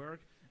does it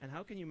work, and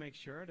how can you make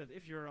sure that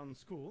if you're on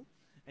school,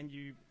 and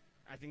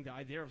I think the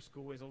idea of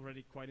school is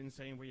already quite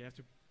insane, where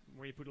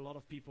you put a lot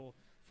of people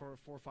for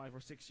 4, 5,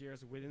 or 6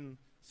 years within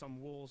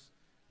some walls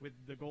with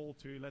the goal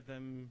to let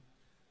them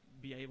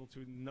be able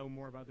to know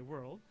more about the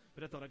world.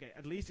 But I thought, okay,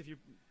 at least if you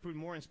put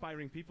more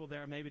inspiring people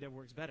there, maybe that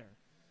works better.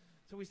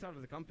 So we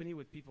started a company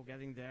with people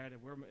getting there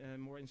that were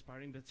more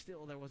inspiring, but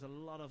still there was a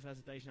lot of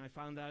hesitation. I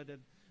found out that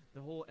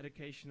the whole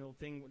educational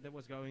thing that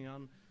was going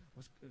on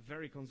was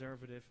very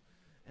conservative,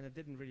 and it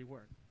didn't really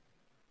work.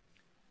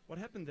 What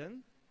happened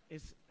then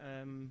is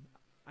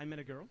I met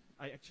a girl.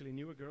 I actually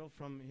knew a girl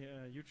from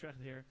Utrecht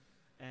here,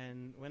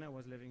 and when I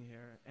was living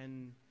here,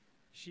 and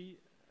she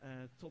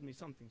told me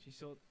something.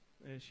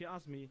 She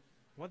asked me,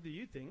 what do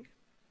you think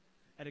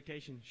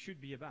education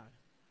should be about?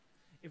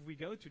 If we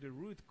go to the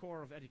root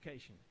core of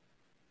education.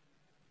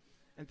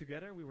 And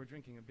together we were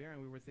drinking a beer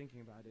and we were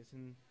thinking about this,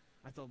 and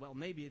I thought, well,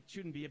 maybe it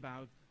shouldn't be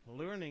about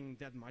learning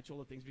that much, all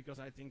the things, because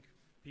I think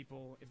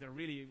people, if they're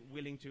really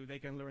willing to, they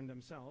can learn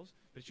themselves,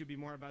 but it should be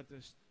more about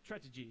the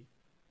strategy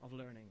of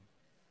learning.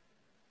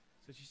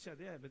 So she said,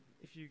 yeah, but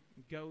if you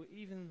go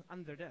even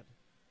under that,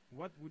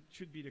 what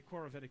should be the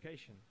core of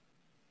education?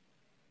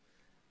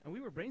 And we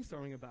were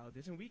brainstorming about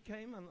this, and we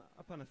came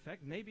upon a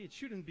fact, maybe it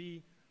shouldn't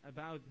be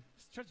about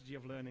strategy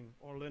of learning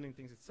or learning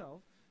things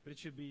itself, but it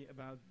should be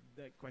about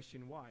the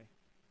question why.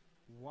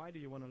 Why do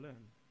you want to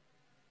learn?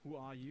 Who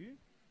are you?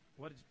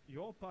 What is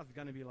your path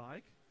going to be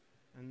like?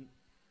 And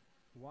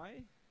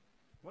why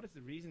What is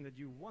the reason that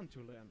you want to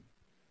learn?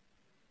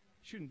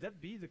 Shouldn't that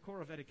be the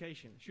core of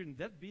education? Shouldn't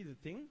that be the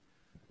thing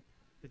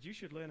that you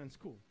should learn in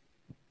school?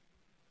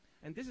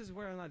 And this is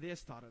where an idea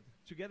started.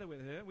 Together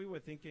with her, we were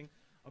thinking,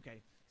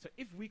 okay, so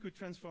if we could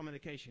transform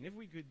education, if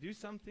we could do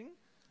something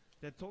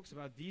that talks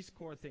about these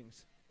core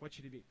things, what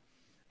should it be?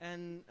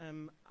 And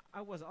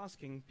I was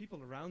asking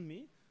people around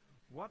me,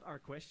 what are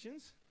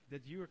questions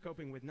that you are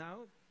coping with now,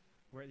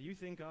 where you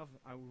think of,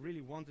 I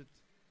really wanted,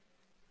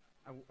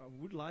 I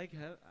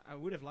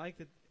would have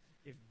liked it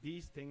if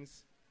these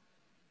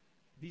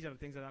are the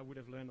things that I would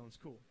have learned on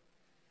school.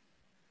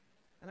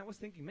 And I was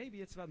thinking,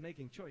 maybe it's about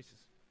making choices.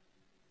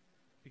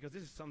 Because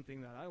this is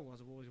something that I was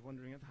always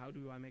wondering at, how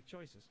do I make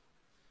choices?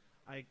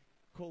 I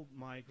called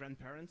my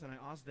grandparents and I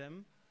asked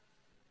them,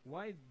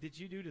 why did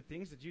you do the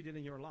things that you did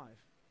in your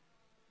life?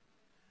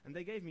 And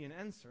they gave me an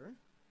answer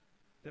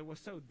that was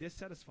so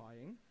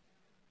dissatisfying,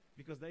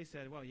 because they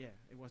said, well, yeah,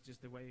 it was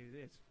just the way it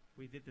is.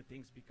 We did the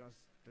things because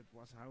that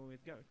was how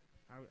it goes,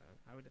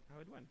 how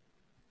it went.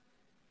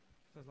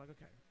 So I was like,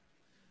 okay.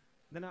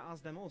 Then I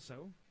asked them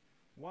also,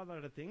 what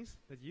are the things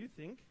that you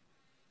think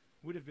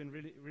would have been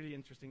really, really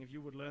interesting if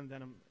you would learn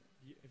them,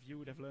 if you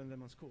would have learned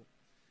them on school?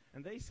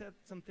 And they said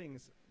some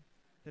things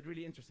that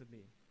really interested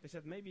me. They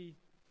said maybe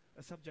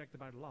a subject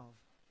about love,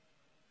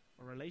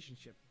 or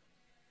relationship,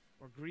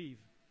 or grief,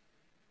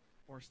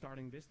 or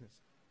starting business,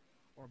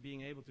 or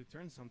being able to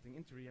turn something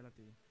into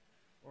reality,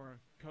 or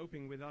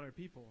coping with other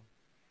people,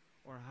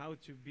 or how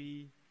to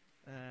be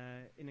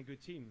in a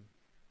good team,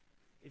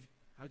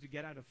 how to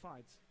get out of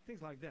fights,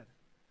 things like that.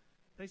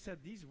 They said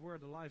these were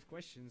the life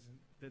questions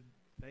that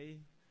they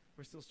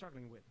were still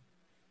struggling with.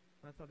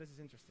 And I thought, this is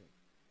interesting.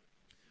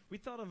 We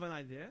thought of an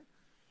idea.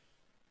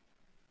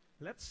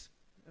 Let's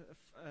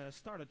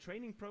start a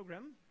training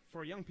program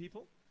for young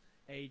people,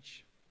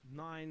 age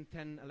 9,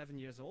 10, 11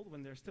 years old,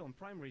 when they're still in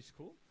primary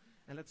school,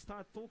 and let's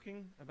start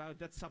talking about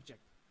that subject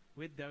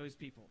with those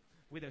people,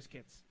 with those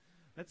kids.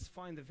 Let's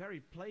find a very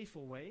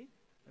playful way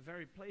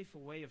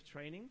of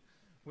training,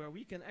 where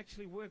we can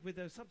actually work with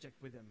those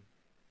subjects with them.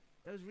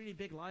 Those really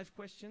big life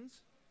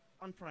questions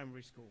on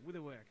primary school, with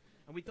the work.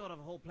 And we thought of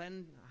a whole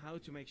plan how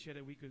to make sure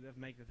that we could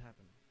make that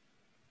happen.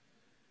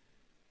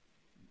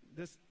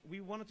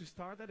 We wanted to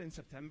start that in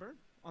September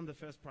on the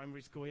first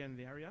primary school here in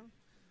the area.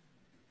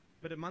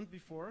 But a month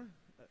before,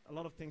 a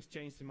lot of things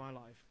changed in my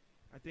life.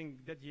 I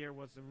think that year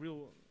was a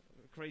real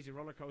crazy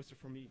roller coaster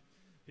for me,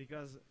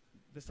 because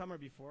the summer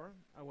before,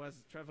 I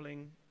was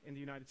traveling in the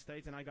United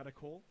States and I got a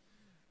call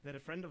that a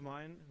friend of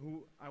mine,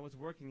 who I was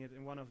working at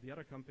in one of the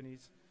other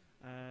companies,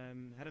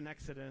 had an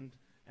accident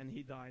and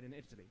he died in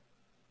Italy.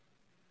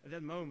 At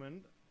that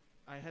moment,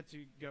 I had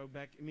to go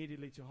back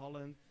immediately to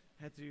Holland,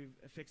 had to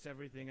fix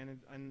everything,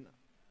 and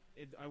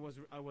I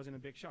was in a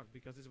big shock,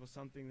 because this was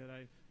something that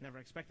I never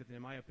expected.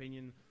 In my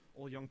opinion,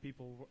 all young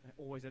people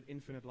always had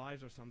infinite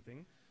lives or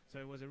something, so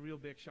it was a real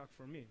big shock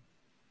for me.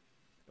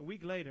 A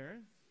week later,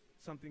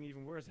 something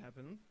even worse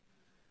happened.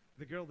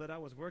 The girl that I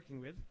was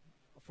working with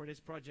for this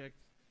project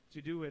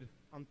to do it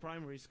on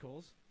primary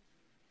schools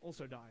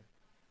also died,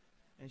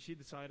 and she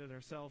decided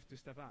herself to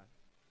step out.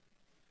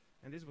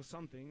 And this was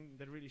something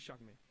that really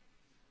shocked me,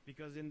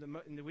 because in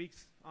the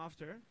weeks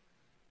after,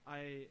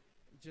 I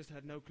just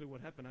had no clue what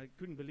happened. I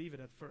couldn't believe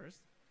it at first.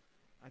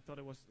 I thought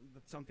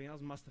that something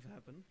else must have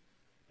happened,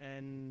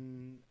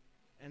 and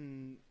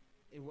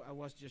I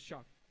was just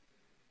shocked.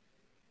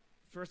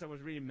 First, I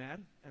was really mad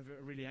and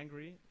really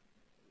angry.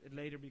 It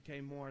later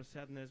became more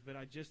sadness, but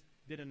I just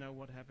didn't know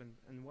what happened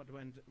and what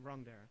went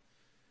wrong there.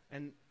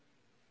 And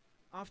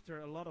after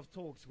a lot of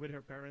talks with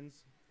her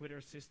parents, with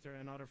her sister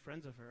and other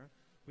friends of her,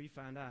 we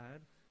found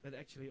out that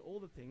actually all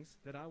the things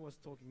that I was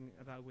talking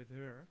about with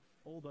her,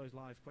 all those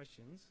life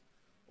questions,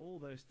 all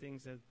those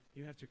things that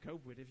you have to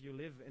cope with if you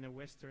live in a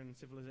Western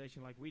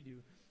civilization like we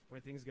do,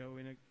 where things go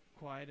in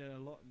quite a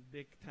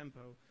big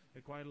tempo,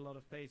 at quite a lot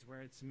of pace,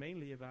 where it's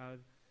mainly about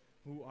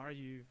who are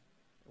you,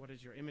 what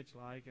is your image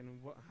like, and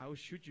how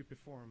should you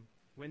perform,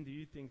 when do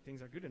you think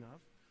things are good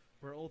enough,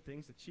 were all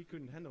things that she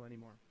couldn't handle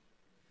anymore.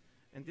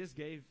 And this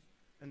gave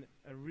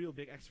a real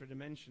big extra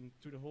dimension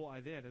to the whole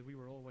idea that we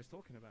were always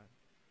talking about.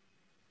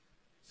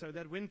 So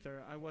that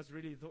winter, I was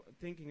really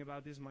thinking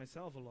about this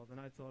myself a lot, and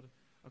I thought,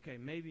 okay,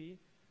 maybe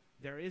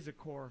there is a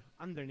core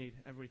underneath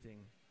everything,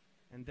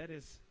 and that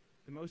is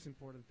the most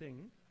important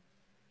thing.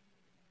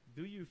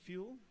 Do you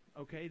feel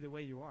okay the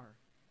way you are?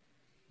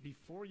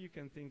 Before you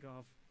can think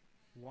of,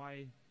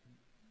 why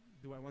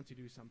do I want to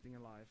do something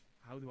in life?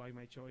 How do I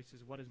make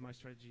choices? What is my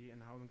strategy,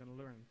 and how am I going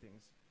to learn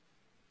things?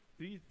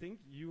 Do you think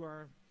you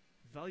are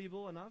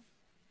valuable enough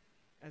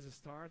as a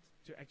start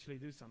to actually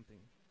do something?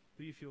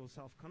 Do you feel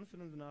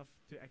self-confident enough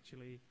to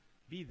actually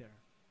be there?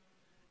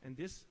 And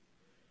this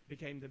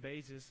became the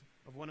basis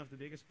of one of the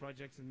biggest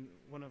projects, and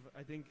one of,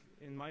 I think,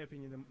 in my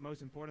opinion, the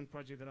most important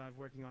project that I'm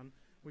working on,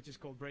 which is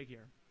called Break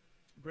Year.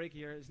 Break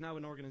Year is now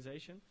an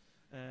organization,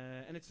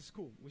 and it's a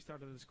school. We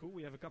started at a school.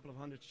 We have a couple of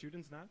hundred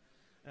students now.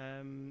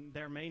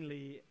 They're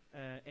mainly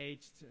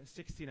aged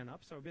 16 and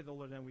up, so a bit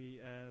older than we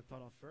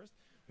thought of first.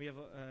 We have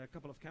a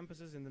couple of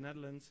campuses in the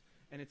Netherlands,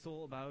 and it's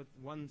all about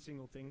one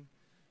single thing.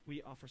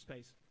 We offer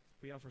space.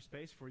 We offer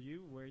space for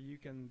you where you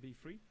can be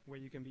free, where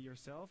you can be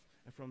yourself,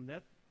 and from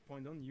that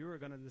point on, you're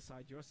going to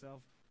decide yourself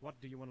what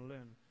do you want to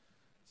learn.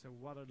 So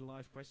what are the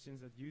life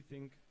questions that you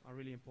think are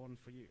really important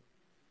for you?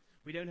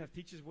 We don't have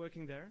teachers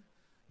working there.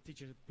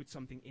 Teachers put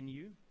something in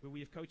you, but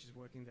we have coaches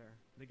working there.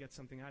 They get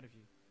something out of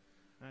you.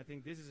 And I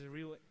think this is a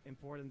real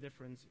important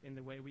difference in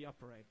the way we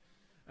operate.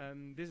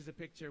 This is a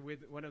picture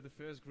with one of the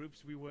first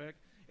groups we work.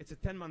 It's a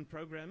 10-month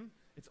program.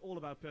 It's all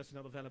about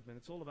personal development.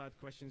 It's all about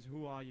questions.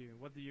 Who are you?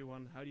 What do you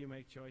want? How do you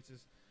make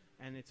choices?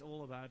 And it's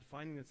all about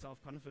finding that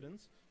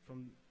self-confidence.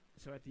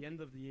 So at the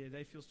end of the year,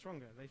 they feel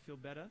stronger. They feel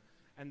better.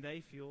 And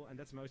they feel, and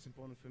that's most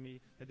important for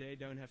me, that they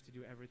don't have to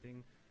do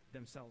everything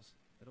themselves.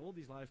 That all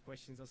these life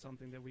questions are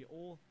something that we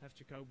all have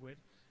to cope with.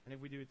 And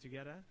if we do it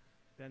together,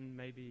 then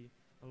maybe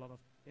a lot of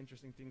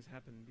interesting things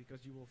happen,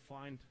 because you will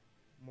find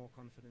more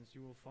confidence,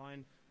 you will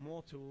find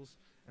more tools,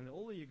 and the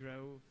older you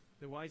grow,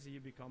 the wiser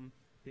you become,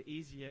 the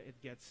easier it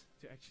gets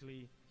to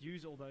actually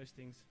use all those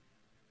things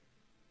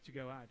to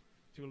go out,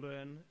 to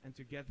learn, and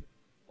to get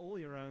all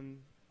your own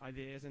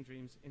ideas and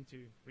dreams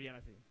into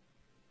reality.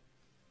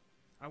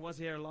 I was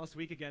here last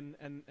week again,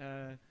 and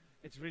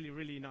it's really,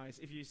 really nice.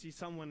 If you see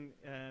someone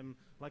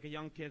like a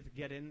young kid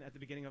get in at the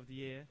beginning of the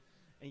year,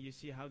 and you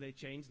see how they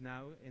change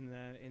now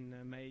in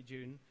May,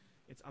 June,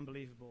 it's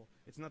unbelievable.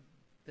 It's not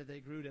that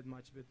they grew that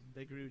much, but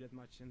they grew that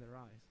much in their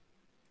eyes.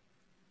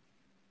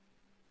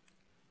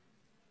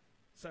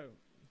 So,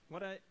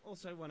 what I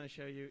also want to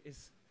show you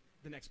is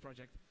the next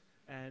project.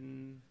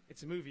 And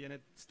it's a movie, and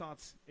it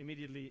starts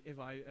immediately if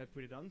I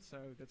put it on, so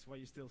that's why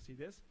you still see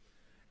this.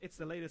 It's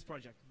the latest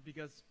project,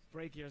 because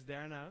break year's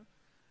there now,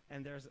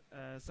 and there's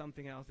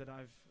something else that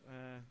I've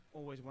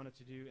always wanted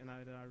to do, and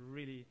that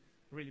really,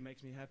 really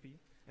makes me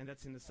happy, and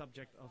that's in the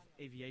subject of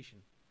aviation.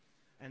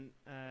 And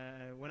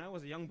when I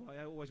was a young boy,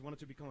 I always wanted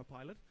to become a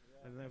pilot.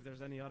 I don't know if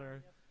there's any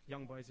other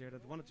young boys here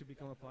that wanted to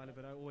become a pilot,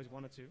 but I always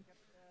wanted to.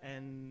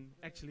 And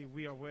actually,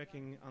 we are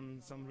working on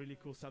some really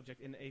cool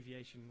subject in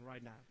aviation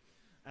right now.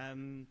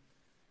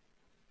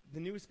 The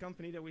newest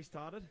company that we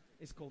started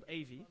is called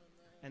AV.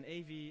 And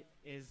AV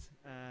is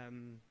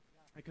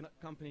a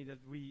company that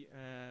we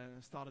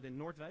started in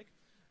Noordwijk,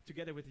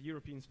 together with the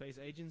European Space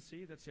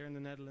Agency that's here in the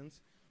Netherlands,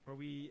 where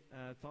we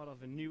thought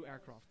of a new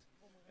aircraft,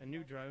 a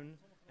new drone,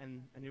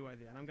 and a new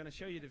idea. And I'm going to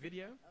show you the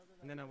video,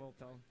 and then I will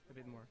tell a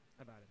bit more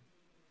about it.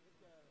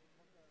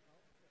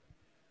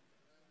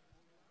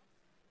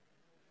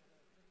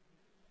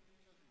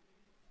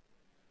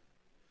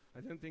 I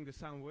don't think the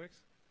sound works.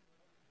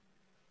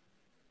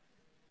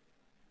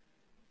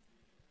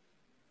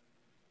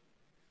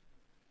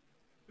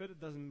 But it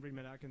doesn't really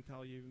matter, I can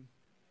tell you.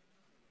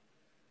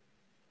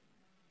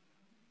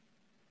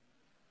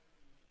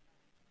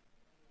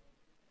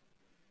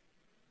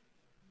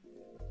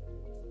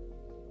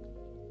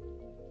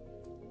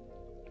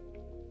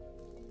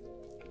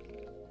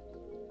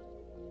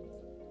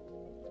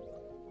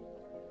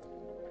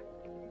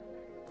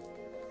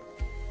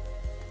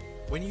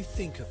 When you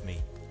think of me,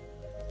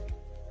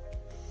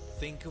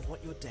 think of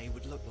what your day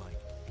would look like.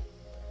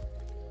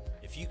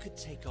 If you could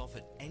take off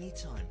at any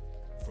time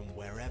from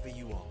wherever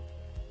you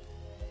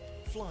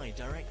are, fly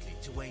directly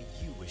to where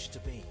you wish to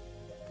be,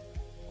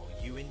 while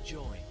you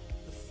enjoy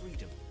the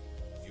freedom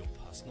of your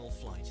personal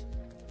flight.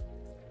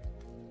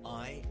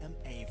 I am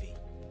AV,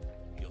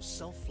 your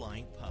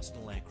self-flying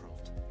personal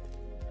aircraft.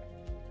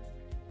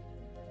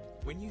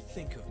 When you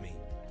think of me,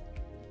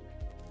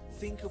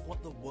 think of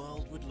what the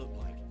world would look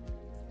like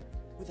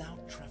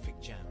without traffic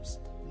jams,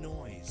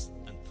 noise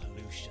and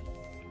pollution,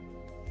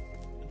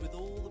 and with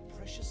all the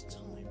precious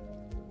time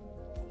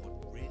for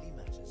what really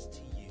matters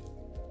to you.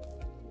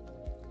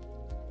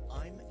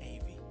 I'm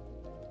AV.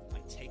 I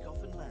take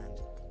off and land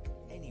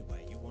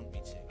anywhere you want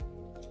me to,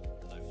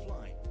 and I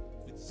fly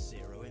with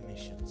zero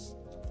emissions.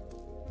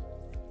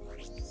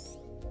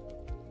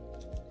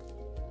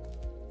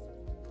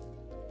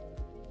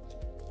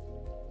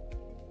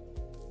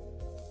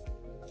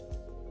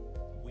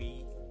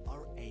 We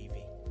are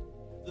AV,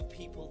 the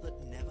people that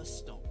never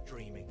stop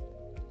dreaming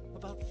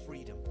about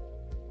freedom,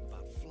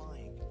 about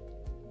flying,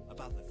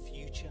 about the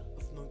future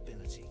of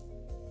mobility.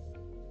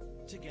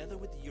 Together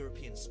with the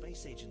European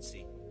Space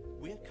Agency,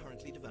 we are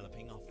currently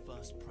developing our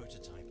first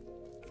prototype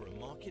for a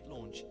market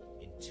launch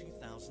in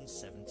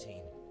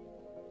 2017.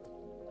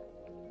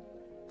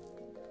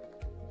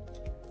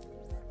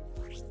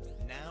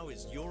 Now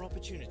is your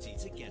opportunity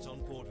to get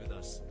on board with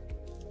us.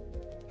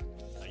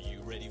 Are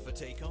you ready for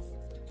takeoff?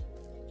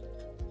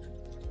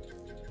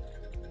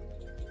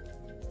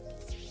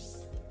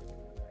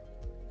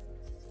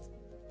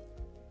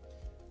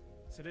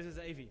 So this is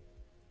AV.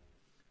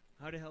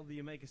 How the hell do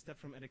you make a step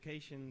from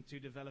education to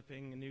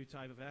developing a new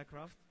type of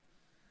aircraft?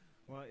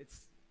 Well,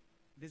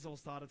 this all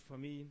started for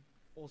me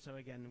also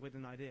again with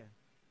an idea.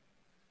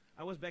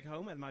 I was back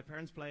home at my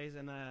parents' place,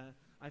 and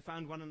I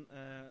found one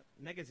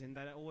magazine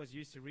that I always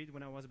used to read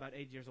when I was about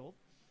 8 years old.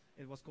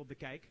 It was called The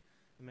Kijk,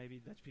 and maybe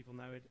Dutch people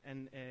know it,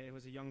 and it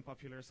was a young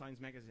popular science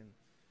magazine.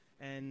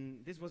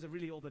 And this was a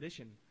really old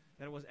edition.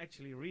 that I was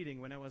actually reading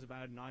when I was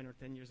about 9 or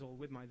 10 years old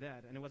with my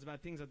dad, and it was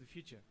about things of the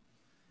future.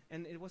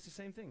 And it was the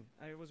same thing.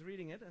 I was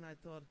reading it, and I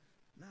thought,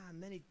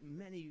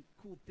 many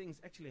cool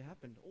things actually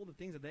happened. All the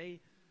things that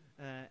they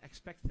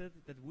expected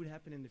that would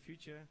happen in the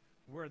future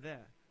were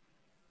there.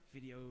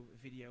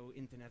 Video,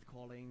 internet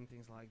calling,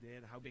 things like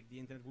that, how big the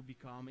internet would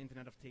become,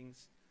 Internet of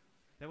Things.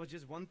 There was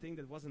just one thing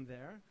that wasn't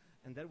there,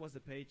 and that was the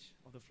page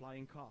of the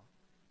flying car.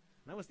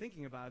 And I was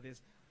thinking about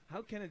this.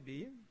 How can it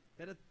be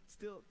that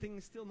thing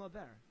is still not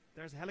there?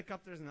 There's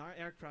helicopters and our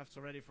aircrafts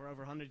already for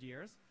over 100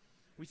 years.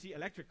 We see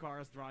electric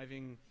cars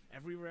driving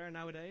everywhere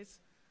nowadays.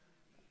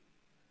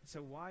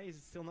 So why is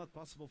it still not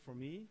possible for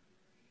me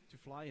to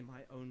fly in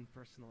my own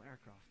personal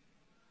aircraft?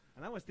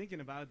 And I was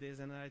thinking about this,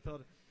 and I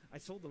thought, I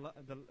sold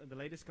the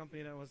latest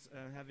company that I was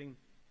having,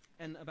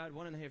 and about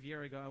 1.5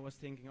 years ago I was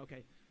thinking,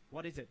 okay,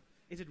 what is it?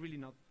 Is it really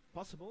not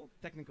possible,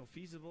 technical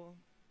feasible?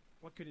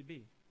 What could it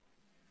be?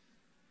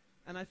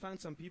 And I found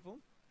some people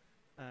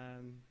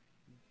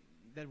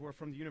that were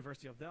from the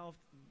University of Delft,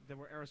 that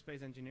were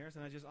aerospace engineers,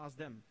 and I just asked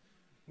them,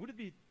 would it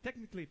be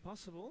technically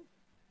possible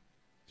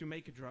to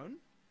make a drone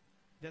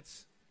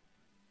that's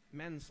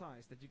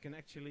man-sized, that you can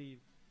actually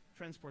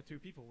transport 2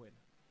 people with?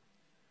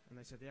 And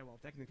they said, yeah, well,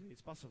 technically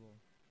it's possible.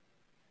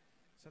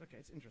 I said, okay,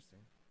 it's interesting.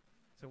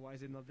 So why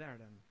is it not there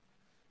then?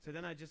 So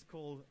then I just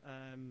called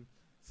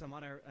some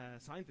other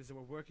scientists that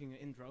were working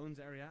in drones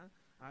area.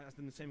 I asked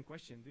them the same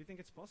question. Do you think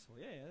it's possible?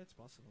 Yeah, it's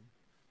possible.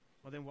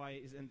 Well, then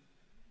why isn't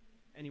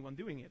anyone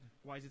doing it?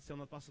 Why is it still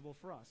not possible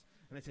for us?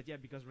 And they said, yeah,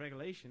 because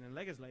regulation and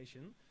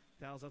legislation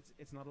tells us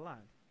it's not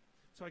allowed.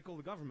 So I called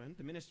the government,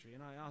 the ministry,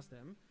 and I asked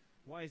them,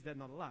 why is that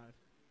not allowed?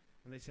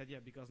 And they said, yeah,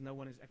 because no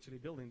one is actually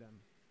building them.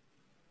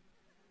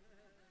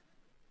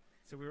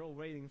 So we're all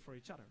waiting for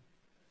each other.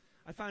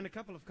 I found a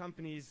couple of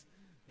companies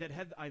that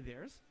had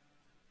ideas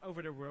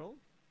over the world,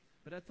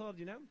 but I thought,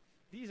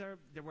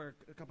 there were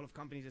a couple of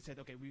companies that said,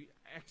 okay, we're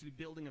actually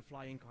building a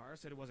flying car.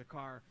 So there was a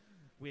car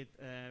with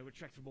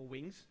retractable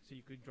wings, so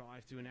you could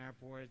drive to an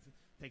airport. It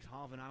takes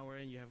half an hour,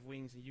 and you have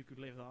wings, and you could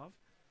lift off.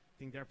 I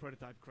think their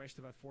prototype crashed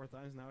about 4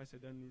 times now, so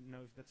I don't know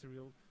if that's a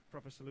real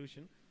proper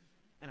solution.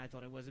 And I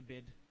thought it was a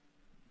bit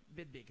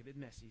big, a bit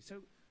messy. So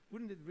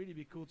wouldn't it really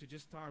be cool to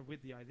just start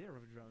with the idea of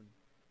a drone?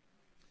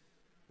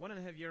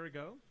 1.5 years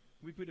ago,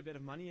 we put a bit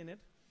of money in it,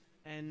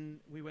 and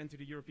we went to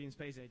the European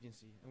Space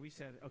Agency. And we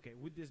said, okay,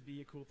 would this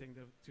be a cool thing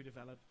to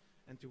develop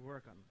and to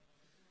work on?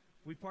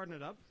 We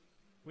partnered up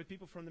with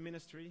people from the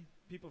ministry,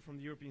 people from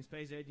the European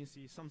Space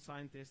Agency, some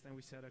scientists, and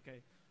we said,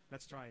 okay,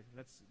 let's try it,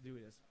 let's do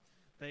this.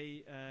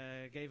 They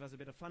gave us a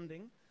bit of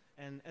funding,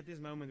 and at this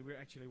moment we're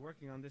actually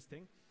working on this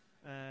thing.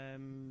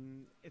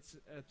 It's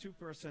a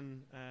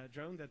 2-person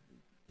drone that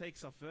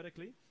takes off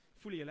vertically,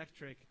 fully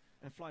electric,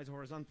 and flies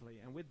horizontally.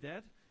 And with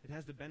that, it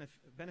has the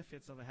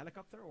benefits of a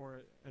helicopter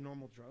or a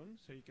normal drone.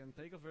 So you can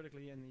take off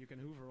vertically and you can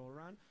hover all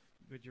around,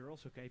 but you're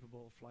also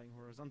capable of flying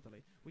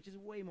horizontally, which is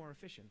way more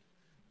efficient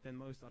than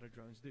most other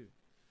drones do.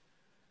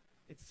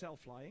 It's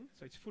self-flying,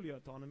 so it's fully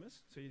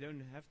autonomous, so you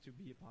don't have to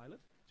be a pilot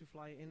to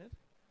fly in it.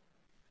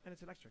 And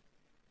it's electric.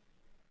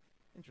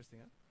 Interesting,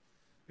 huh?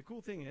 The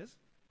cool thing is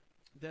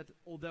that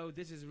although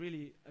this is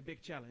really a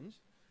big challenge,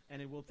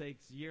 and it will take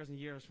years and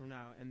years from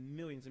now and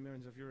millions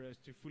of euros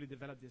to fully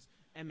develop this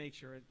and make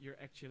sure you're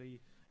actually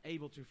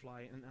able to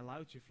fly and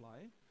allowed to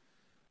fly,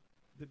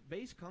 the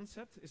base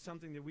concept is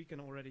something that we can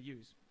already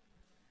use.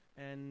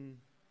 And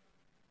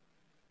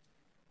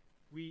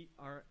we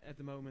are at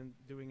the moment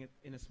doing it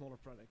in a smaller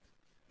product.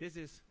 This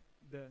is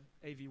the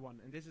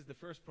AV1, and this is the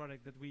first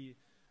product that we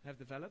have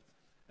developed.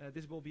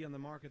 This will be on the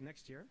market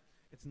next year.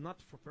 It's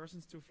not for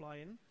persons to fly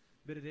in,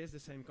 but it is the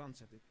same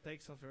concept. It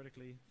takes off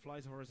vertically,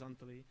 flies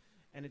horizontally,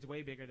 and it's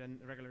way bigger than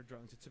regular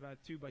drones. It's about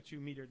 2 by 2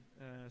 meter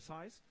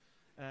size,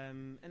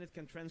 and it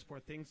can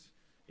transport things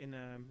in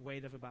a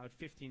weight of about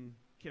 15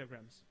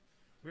 kilograms.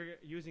 We're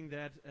using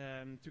that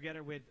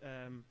together with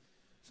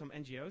some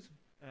NGOs.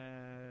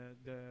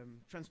 The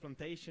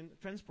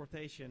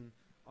transportation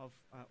of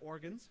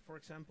organs, for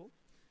example,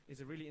 is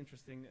a really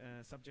interesting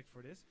subject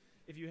for this.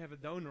 If you have a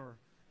donor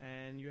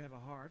and you have a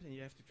heart and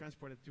you have to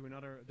transport it to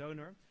another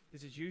donor,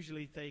 this is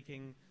usually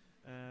taking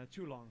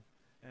too long.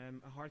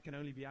 A heart can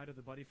only be out of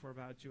the body for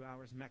about 2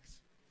 hours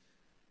max.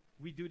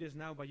 We do this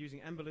now by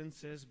using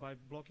ambulances, by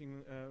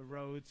blocking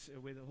roads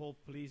with a whole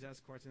police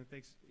escorts, and it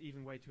takes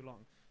even way too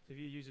long. So if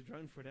you use a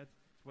drone for that,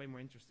 it's way more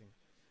interesting.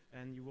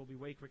 And you will be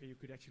way quicker, you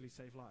could actually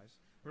save lives.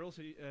 We're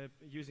also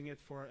using it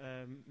for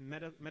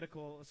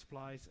medical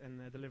supplies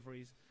and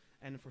deliveries,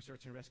 and for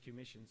search and rescue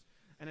missions.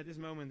 And at this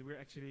moment, we're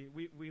actually,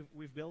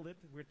 we've built it,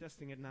 we're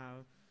testing it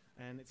now,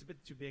 and it's a bit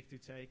too big to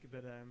take,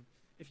 but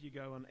if you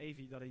go on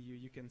av.eu,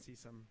 you can see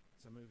some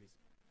movies.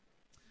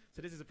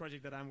 So this is a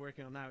project that I'm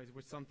working on now. It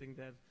was something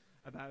that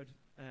about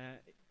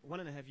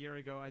 1.5 years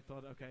ago I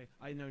thought, okay,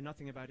 I know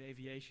nothing about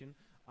aviation.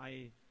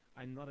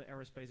 I'm not an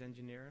aerospace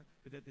engineer,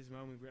 but at this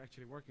moment we're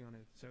actually working on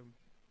it. So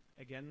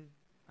again,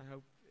 I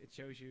hope it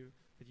shows you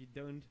that you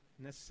don't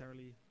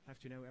necessarily have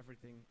to know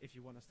everything if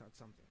you want to start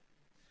something.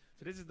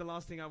 So this is the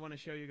last thing I want to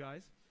show you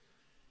guys.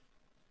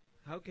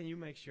 How can you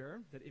make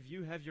sure that if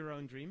you have your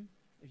own dream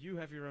if you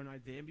have your own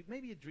idea,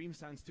 maybe a dream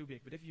sounds too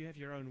big, but if you have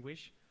your own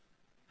wish,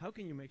 how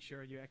can you make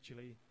sure you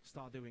actually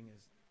start doing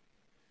this?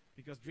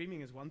 Because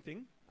dreaming is one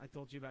thing. I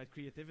told you about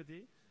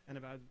creativity and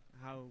about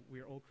how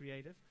we're all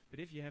creative. But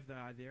if you have the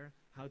idea,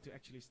 how to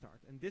actually start.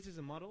 And this is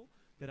a model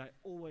that I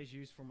always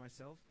use for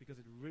myself because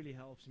it really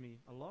helps me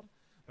a lot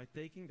by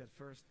taking that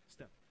first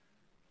step.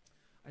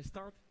 I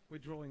start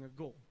with drawing a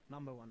goal.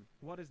 Number one,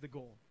 what is the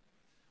goal?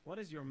 What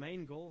is your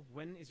main goal?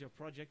 When is your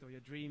project or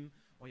your dream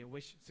or your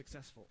wish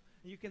successful?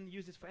 And you can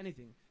use this for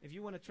anything. If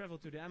you want to travel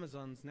to the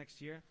Amazons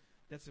next year,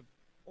 that's an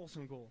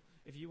awesome goal.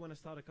 If you want to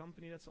start a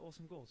company, that's an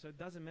awesome goal. So it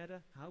doesn't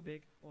matter how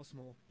big or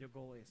small your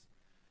goal is.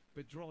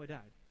 But draw it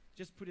out.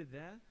 Just put it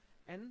there,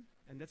 and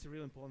that's a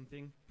real important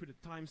thing, put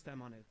a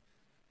timestamp on it.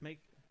 Make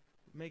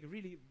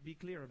really be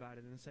clear about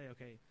it and say,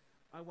 okay,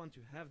 I want to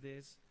have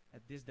this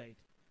at this date,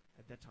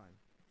 at that time.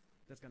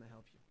 That's going to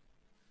help you.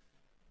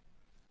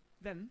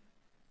 Then,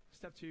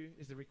 step 2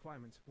 is the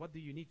requirements. What do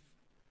you need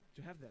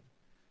to have that?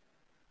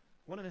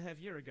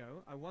 1.5 years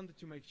ago, I wanted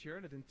to make sure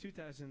that in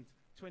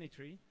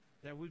 2023,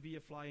 there would be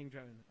a flying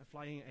drone, a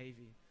flying AV,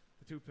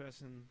 a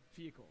 2-person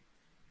vehicle.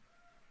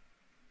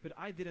 But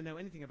I didn't know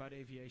anything about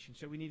aviation,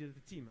 so we needed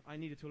a team. I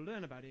needed to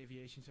learn about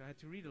aviation, so I had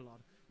to read a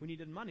lot. We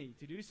needed money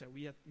to do so.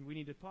 We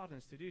needed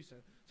partners to do so.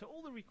 So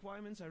all the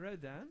requirements I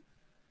wrote down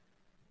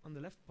on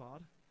the left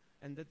part,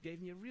 and that gave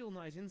me a real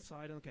nice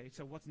insight on, okay,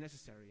 so what's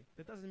necessary?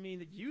 That doesn't mean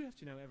that you have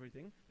to know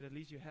everything, but at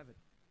least you have it.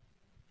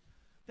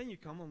 Then you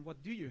come on,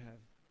 what do you have?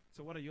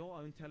 So what are your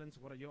own talents?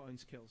 What are your own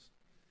skills?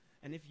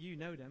 And if you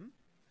know them,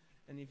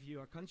 and if you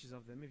are conscious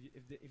of them,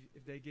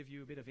 if they give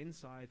you a bit of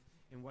insight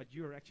in what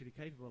you're actually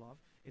capable of,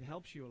 it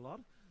helps you a lot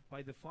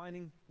by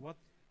defining what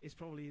is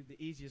probably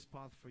the easiest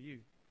path for you.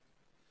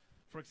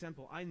 For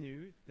example, I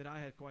knew that I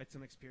had quite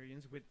some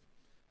experience with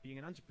being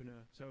an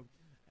entrepreneur. So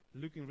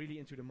looking really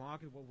into the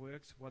market, what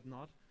works, what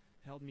not,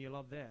 helped me a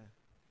lot there.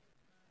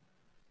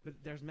 But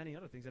there's many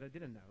other things that I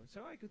didn't know.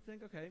 So I could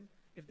think, okay,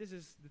 if this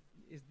is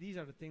these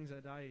are the things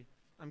that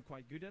I'm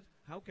quite good at,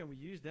 how can we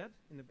use that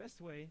in the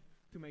best way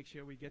to make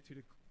sure we get to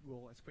the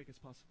goal as quick as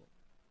possible?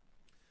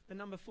 Then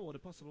number 4, the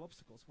possible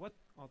obstacles. What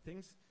are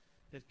things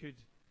that could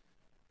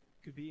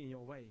be in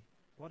your way?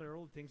 What are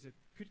all the things that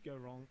could go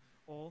wrong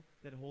or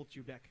that hold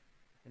you back?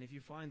 And if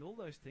you find all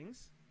those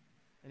things,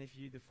 and if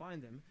you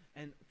define them,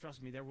 and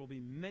trust me, there will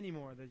be many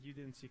more that you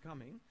didn't see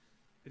coming,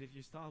 but if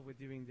you start with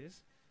doing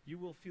this, you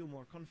will feel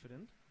more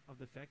confident of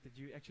the fact that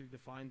you actually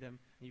define them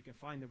and you can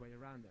find a way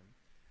around them.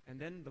 And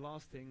then the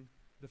last thing,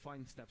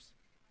 define steps.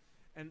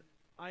 And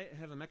I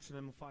have a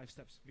maximum of 5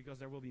 steps because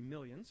there will be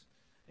millions,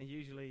 and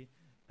usually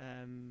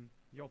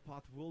your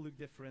path will look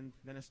different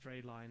than a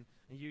straight line,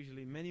 and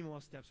usually many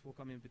more steps will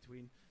come in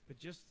between. But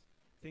just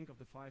think of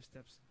the 5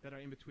 steps that are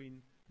in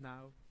between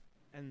now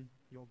and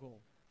your goal.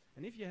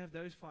 And if you have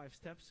those 5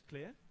 steps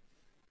clear,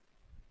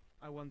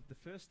 I want the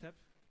first step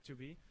to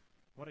be,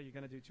 what are you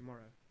going to do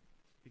tomorrow?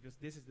 Because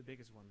this is the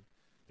biggest one.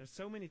 There's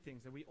so many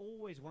things that we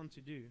always want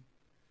to do,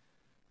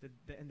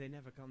 and they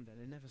never come there,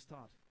 they never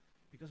start,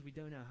 because we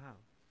don't know how.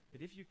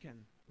 But if you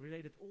can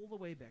relate it all the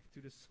way back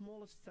to the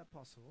smallest step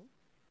possible,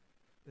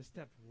 the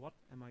step, what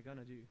am I going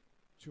to do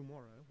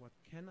tomorrow? What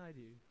can I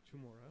do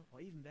tomorrow?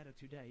 Or even better,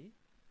 today,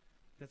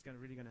 that's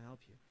really going to help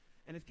you.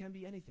 And it can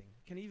be anything.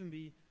 It can even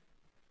be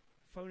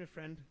phone a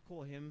friend,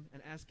 call him,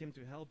 and ask him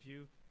to help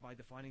you by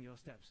defining your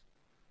steps.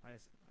 I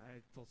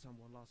told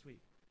someone last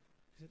week.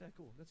 He said,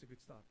 cool, that's a good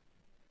start.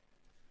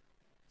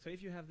 So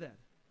if you have that,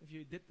 if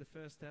you did the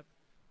first step,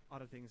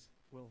 other things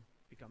will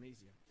become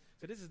easier.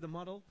 So this is the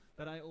model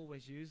that I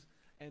always use,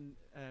 and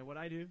what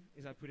I do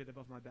is I put it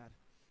above my bed.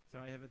 So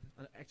I have it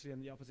actually on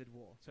the opposite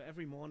wall. So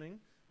every morning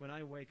when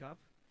I wake up,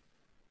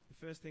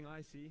 the first thing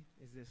I see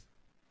is this.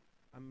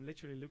 I'm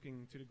literally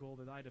looking to the goal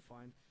that I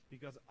defined,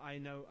 because I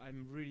know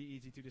I'm really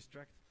easy to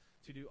distract,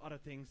 to do other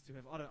things, to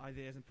have other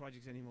ideas and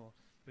projects anymore.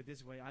 But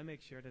this way I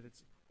make sure that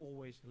it's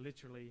always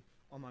literally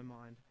on my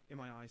mind, in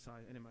my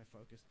eyesight, and in my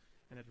focus,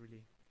 and it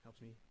really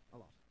helps me a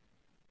lot.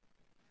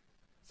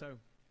 So,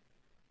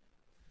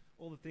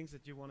 all the things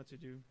that you wanted to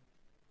do,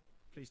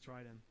 please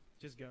try them.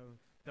 Just go.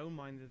 Don't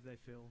mind if they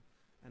fail,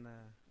 and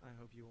I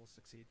hope you all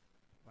succeed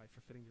by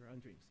fulfilling your own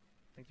dreams.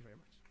 Thank you very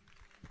much.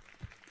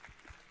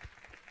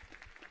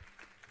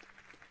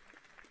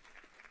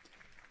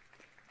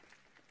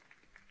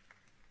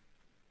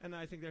 And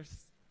I think there's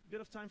a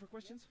bit of time for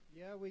questions.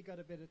 Yeah, we got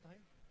a bit of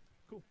time.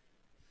 Cool.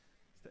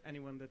 Is there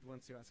anyone that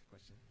wants to ask a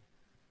question?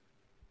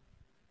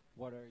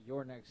 What are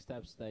your next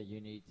steps that you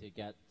need to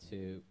get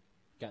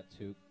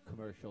to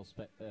commercial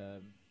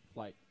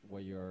flight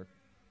where you're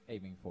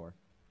aiming for?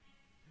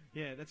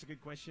 Yeah, that's a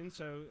good question.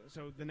 So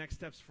the next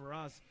steps for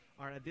us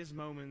are at this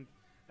moment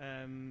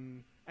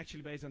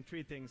actually based on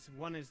 3 things.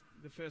 One is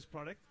the first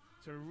product.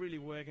 So we're really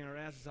working our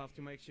asses off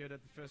to make sure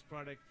that the first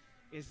product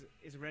is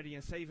ready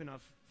and safe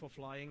enough for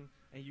flying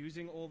and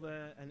using all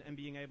the and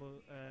being able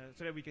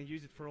so that we can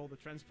use it for all the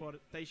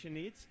transportation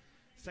needs.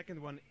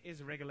 Second one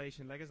is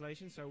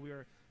legislation. So we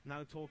are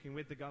now talking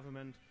with the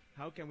government.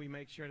 How can we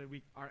make sure that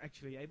we are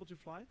actually able to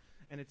fly?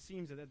 And it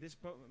seems that at this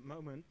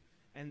moment,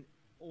 and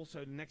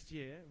also next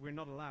year we're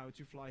not allowed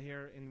to fly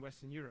here in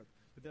Western Europe.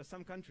 But there are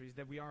some countries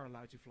that we are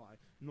allowed to fly.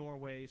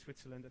 Norway,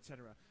 Switzerland,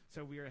 etc.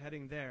 So we are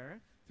heading there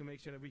to make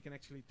sure that we can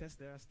actually test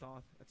their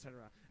stuff,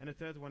 etc. And the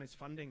third one is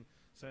funding.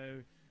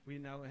 So we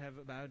now have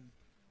about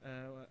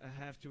a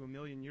half to €1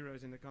 million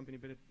in the company,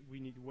 but we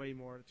need way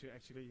more to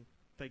actually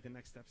take the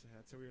next steps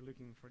ahead. So we're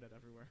looking for that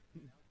everywhere.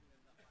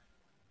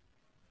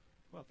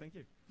 Well, thank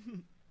you.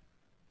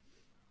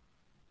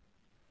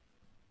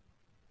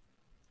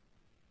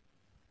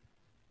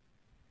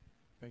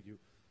 Thank you.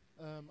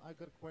 I've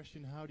got a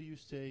question. How do you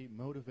stay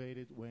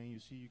motivated when you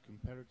see your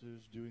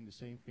competitors doing the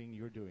same thing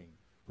you're doing?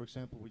 For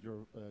example, with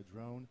your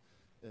drone,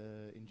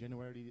 in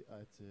January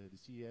at the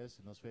CES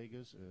in Las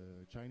Vegas,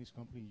 a Chinese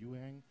company,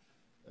 Yuhang,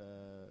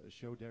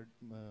 showed their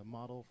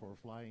model for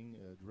flying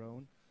a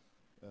drone,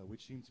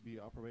 which seems to be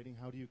operating.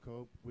 How do you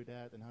cope with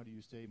that, and how do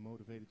you stay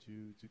motivated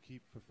to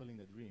keep fulfilling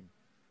that dream?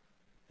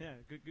 Yeah,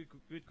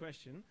 good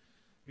question.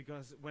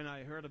 Because when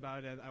I heard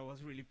about it, I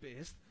was really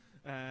pissed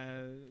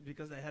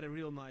because they had a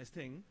real nice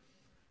thing.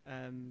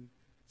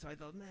 So I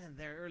thought, man,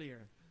 they're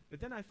earlier. But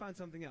then I found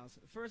something else.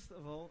 First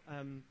of all,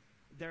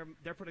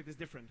 their product is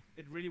different.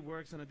 It really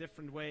works in a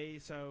different way.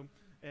 So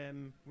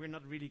we're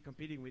not really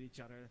competing with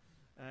each other.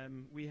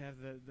 We have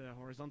the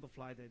horizontal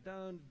flight. They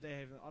don't. They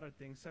have other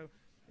things. So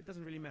it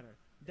doesn't really matter.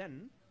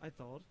 Then I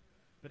thought,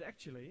 but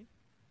actually,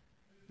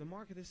 the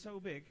market is so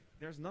big.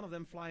 There's none of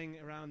them flying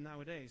around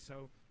nowadays.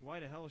 So why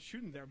the hell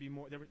shouldn't there be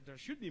more? There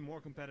should be more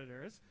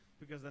competitors,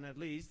 because then at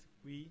least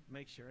we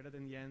make sure that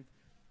in the end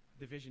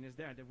the vision is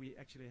there, that we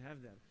actually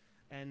have that.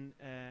 And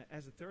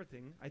as a third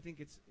thing, I think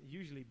it's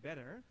usually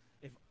better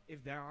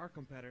if there are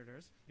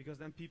competitors, because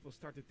then people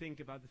start to think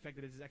about the fact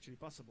that it is actually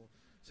possible.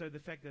 So the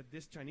fact that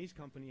this Chinese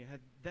company had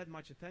that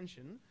much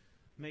attention,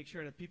 make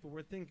sure that people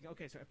were thinking,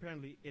 okay, so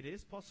apparently it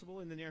is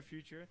possible in the near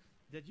future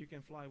that you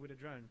can fly with a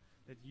drone,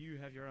 that you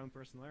have your own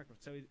personal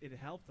aircraft. So it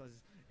helped us,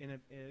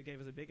 it gave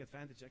us a big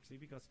advantage actually,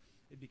 because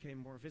it became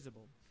more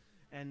visible.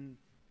 And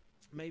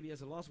maybe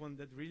as a last one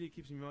that really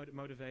keeps me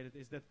motivated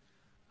is that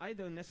I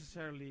don't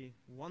necessarily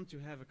want to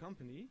have a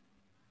company,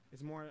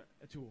 it's more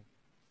a tool.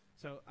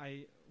 So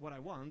what I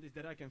want is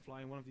that I can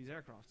fly in one of these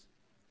aircrafts.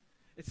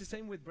 It's the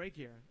same with Break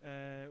here,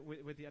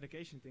 with the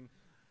education thing.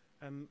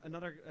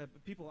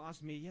 People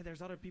ask me, yeah,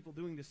 there's other people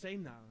doing the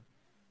same now.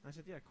 I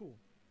said, yeah, cool.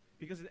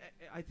 Because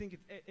I think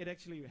it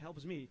actually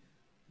helps me.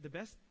 The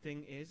best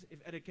thing is if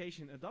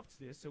education adopts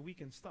this, so we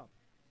can stop.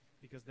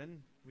 Because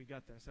then we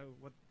got there. So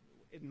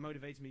it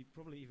motivates me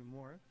probably even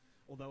more,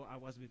 although I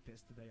was a bit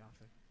pissed the day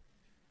after.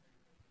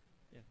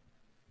 Yeah.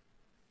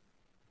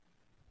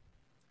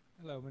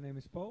 Hello, my name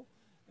is Paul.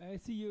 I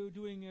see you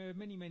doing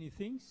many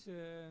things.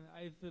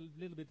 I have a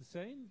little bit the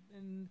same.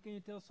 And can you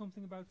tell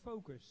something about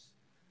focus?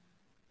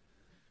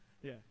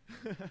 Yeah.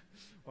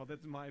 Well,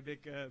 that's my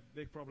big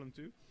problem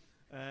too.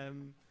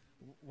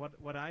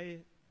 What I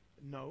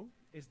know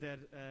is that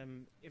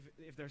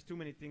if there's too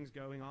many things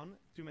going on,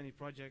 too many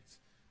projects,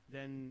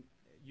 then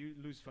you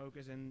lose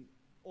focus, and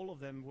all of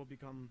them will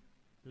become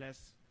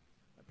less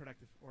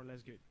productive or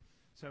less good.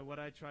 So what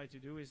I try to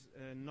do is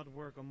not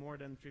work on more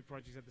than 3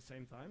 projects at the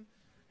same time.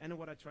 And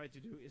what I try to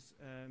do is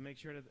make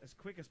sure that as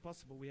quick as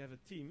possible we have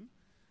a team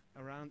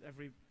around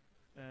every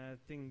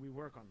thing we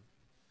work on.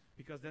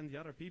 Because then the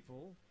other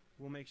people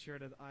will make sure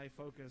that I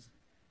focus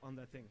on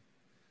that thing.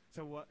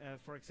 So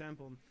for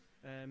example,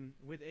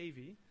 with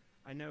AV,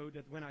 I know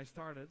that when I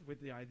started with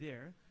the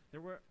idea,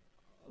 there were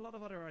a lot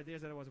of other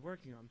ideas that I was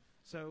working on.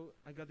 So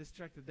I got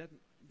distracted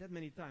that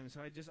many times.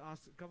 So I just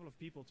asked a couple of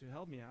people to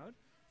help me out,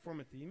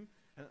 form a team.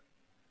 And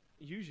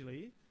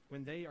usually,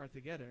 when they are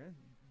together,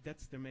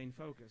 that's their main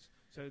focus.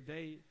 So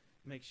they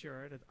make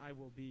sure that I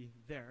will be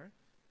there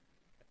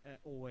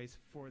always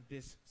for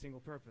this single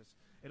purpose.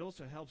 It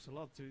also helps a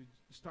lot to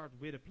start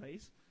with a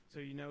place, so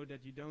you know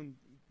that you don't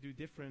do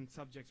different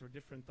subjects or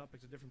different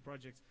topics or different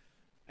projects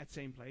at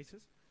same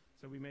places.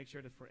 So we make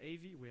sure that for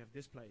AV we have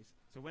this place.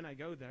 So when I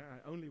go there,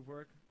 I only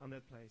work on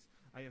that place.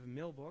 I have a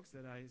mailbox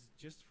that is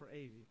just for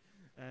AV.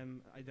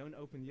 I don't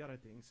open the other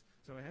things.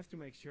 So I have to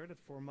make sure that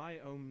for my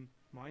own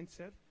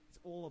mindset, it's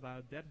all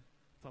about that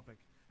topic.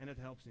 And it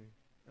helps me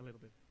a little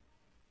bit.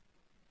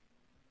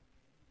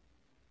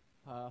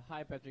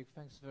 Hi Patrick,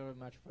 thanks very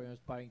much for your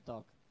inspiring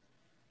talk.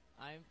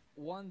 I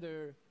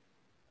wonder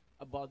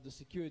about the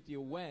security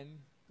when,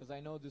 because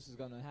I know this is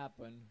going to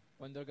happen,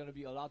 when there are going to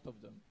be a lot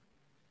of them.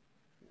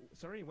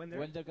 Sorry, when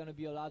there are going to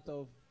be a lot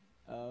of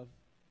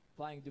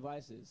flying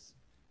devices.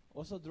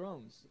 Also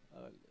drones.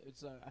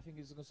 I think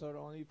it's a concern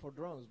only for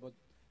drones, but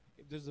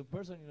if there's a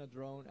person in a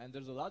drone and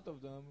there's a lot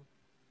of them,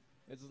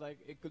 it's like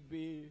it could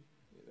be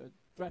a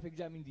traffic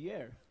jam in the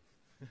air.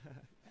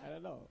 I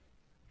don't know.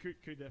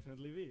 Could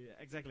definitely be,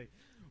 exactly.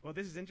 Well,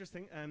 this is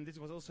interesting, and this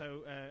was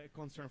also a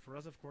concern for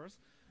us, of course.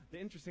 The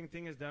interesting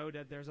thing is, though,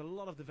 that there's a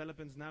lot of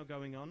developments now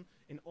going on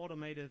in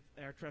automated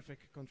air traffic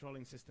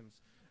controlling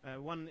systems.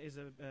 One is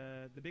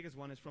the biggest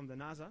one is from the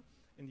NASA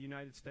in the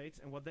United States,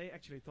 and what they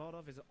actually thought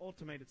of is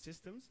automated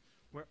systems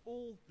where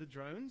all the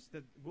drones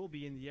that will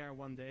be in the air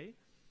one day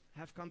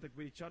have contact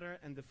with each other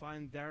and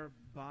define their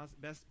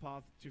best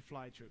path to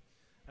fly through.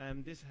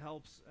 This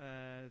helps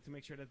to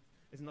make sure that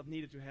it's not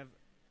needed to have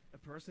a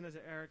person as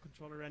an air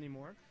controller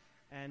anymore,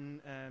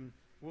 and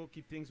will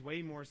keep things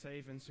way more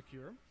safe and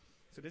secure.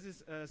 So this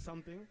is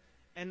something.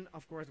 And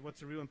of course,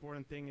 what's a real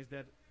important thing is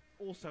that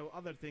also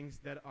other things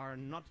that are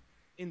not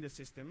in the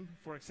system,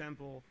 for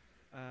example,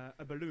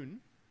 a balloon,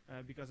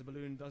 because a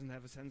balloon doesn't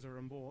have a sensor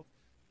on board,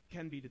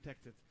 can be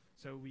detected.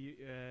 So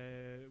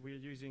we're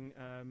using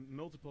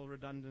multiple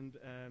redundant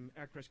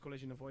air crash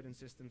collision avoidance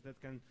systems that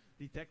can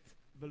detect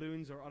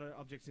balloons or other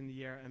objects in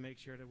the air and make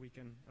sure that we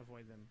can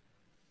avoid them.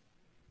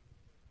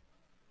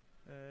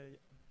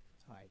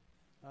 Hi.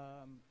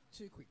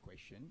 Two quick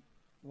questions.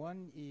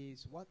 One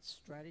is, what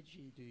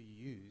strategy do you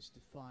use to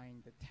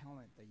find the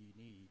talent that you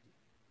need?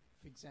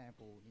 For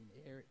example,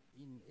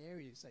 in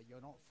areas that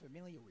you're not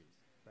familiar with,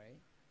 right?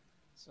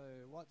 So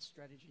what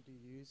strategy do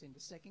you use? And the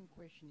second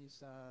question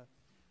is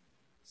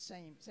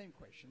same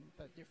question,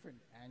 but different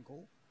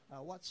angle.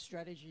 What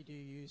strategy do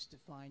you use to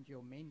find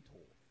your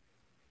mentor?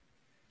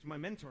 To my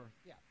mentor?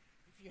 Yeah,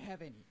 if you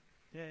have any.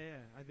 Yeah,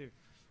 I do.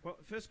 Well,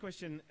 first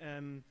question,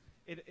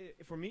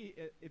 for me,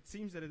 it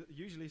seems that it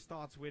usually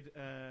starts with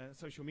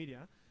social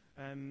media.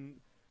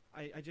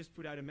 I just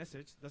put out a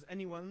message. Does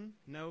anyone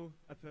know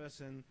a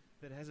person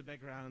that has a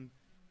background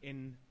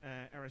in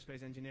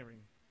aerospace engineering?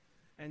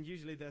 And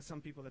usually there's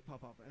some people that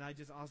pop up. And I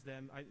just asked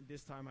them,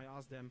 this time I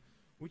asked them,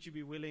 would you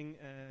be willing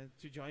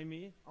to join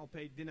me? I'll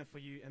pay dinner for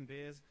you and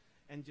beers,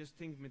 and just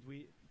think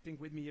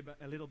with me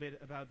a little bit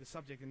about the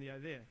subject and the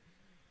idea.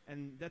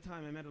 And that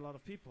time I met a lot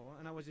of people,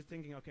 and I was just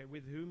thinking, okay,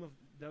 with whom of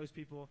those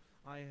people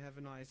I have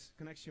a nice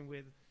connection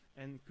with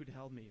and could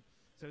help me.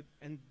 So,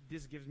 and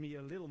this gives me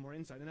a little more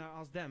insight. And I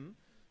asked them,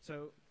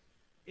 so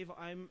if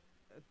I'm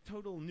a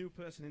total new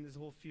person in this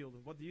whole field,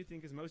 what do you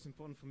think is most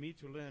important for me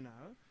to learn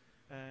now?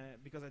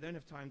 Because I don't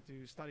have time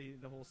to study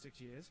the whole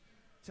 6 years.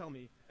 Tell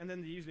me. And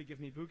then they usually give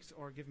me books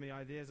or give me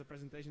ideas, a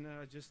presentation, and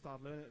I just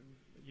start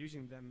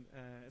using them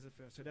as a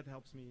first. So that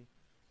helps me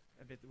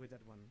a bit with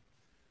that one.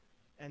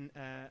 And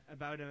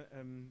about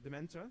the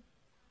mentor,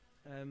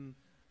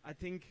 I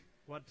think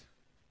what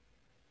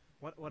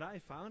I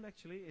found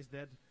actually is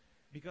that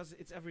because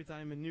it's every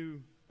time a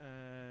new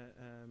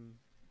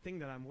thing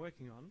that I'm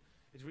working on,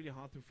 it's really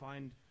hard to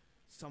find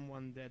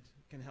someone that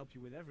can help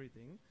you with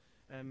everything.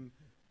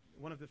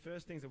 One of the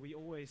first things that we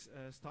always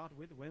start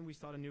with when we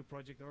start a new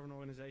project or an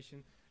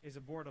organization is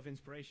a board of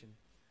inspiration.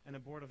 And a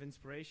board of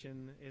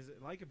inspiration is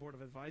like a board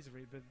of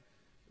advisory, but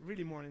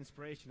really more an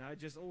inspiration. I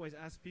just always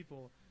ask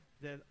people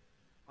that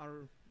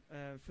are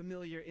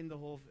familiar in the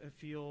whole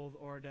field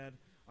or that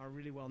are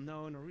really well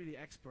known or really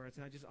experts,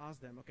 and I just ask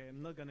them, okay,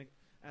 I'm not going to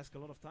ask a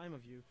lot of time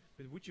of you,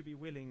 but would you be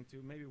willing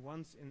to maybe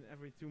once in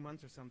every 2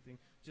 months or something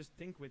just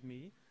think with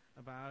me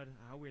about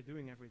how we're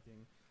doing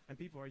everything? And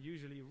people are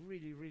usually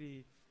really,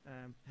 really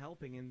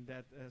helping in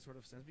that sort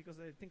of sense, because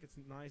I think it's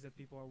nice that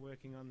people are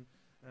working on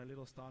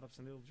little startups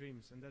and little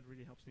dreams, and that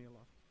really helps me a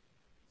lot.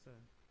 So,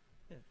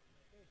 yeah.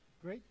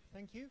 Great,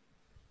 thank you.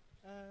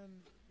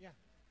 Yeah,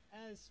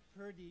 as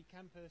per the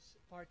campus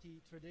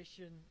party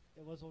tradition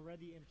that was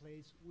already in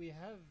place, we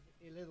have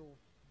a little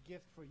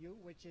gift for you,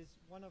 which is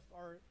one of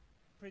our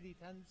pretty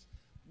tents.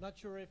 Not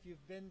sure if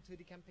you've been to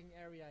the camping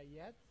area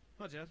yet.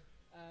 Not yet.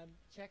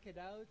 Check it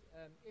out.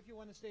 If you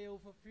want to stay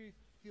over,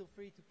 feel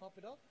free to pop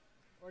it up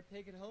or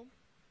take it home.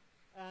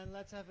 And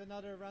let's have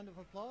another round of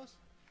applause.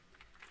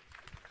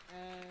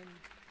 And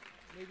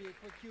maybe a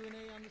quick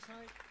Q&A on the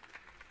side.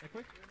 A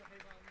quick?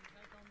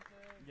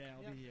 Yeah,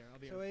 I'll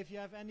be here. So if you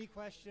have any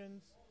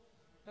questions,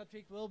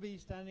 Patrick will be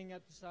standing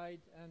at the side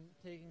and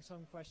taking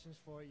some questions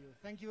for you.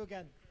 Thank you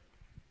again.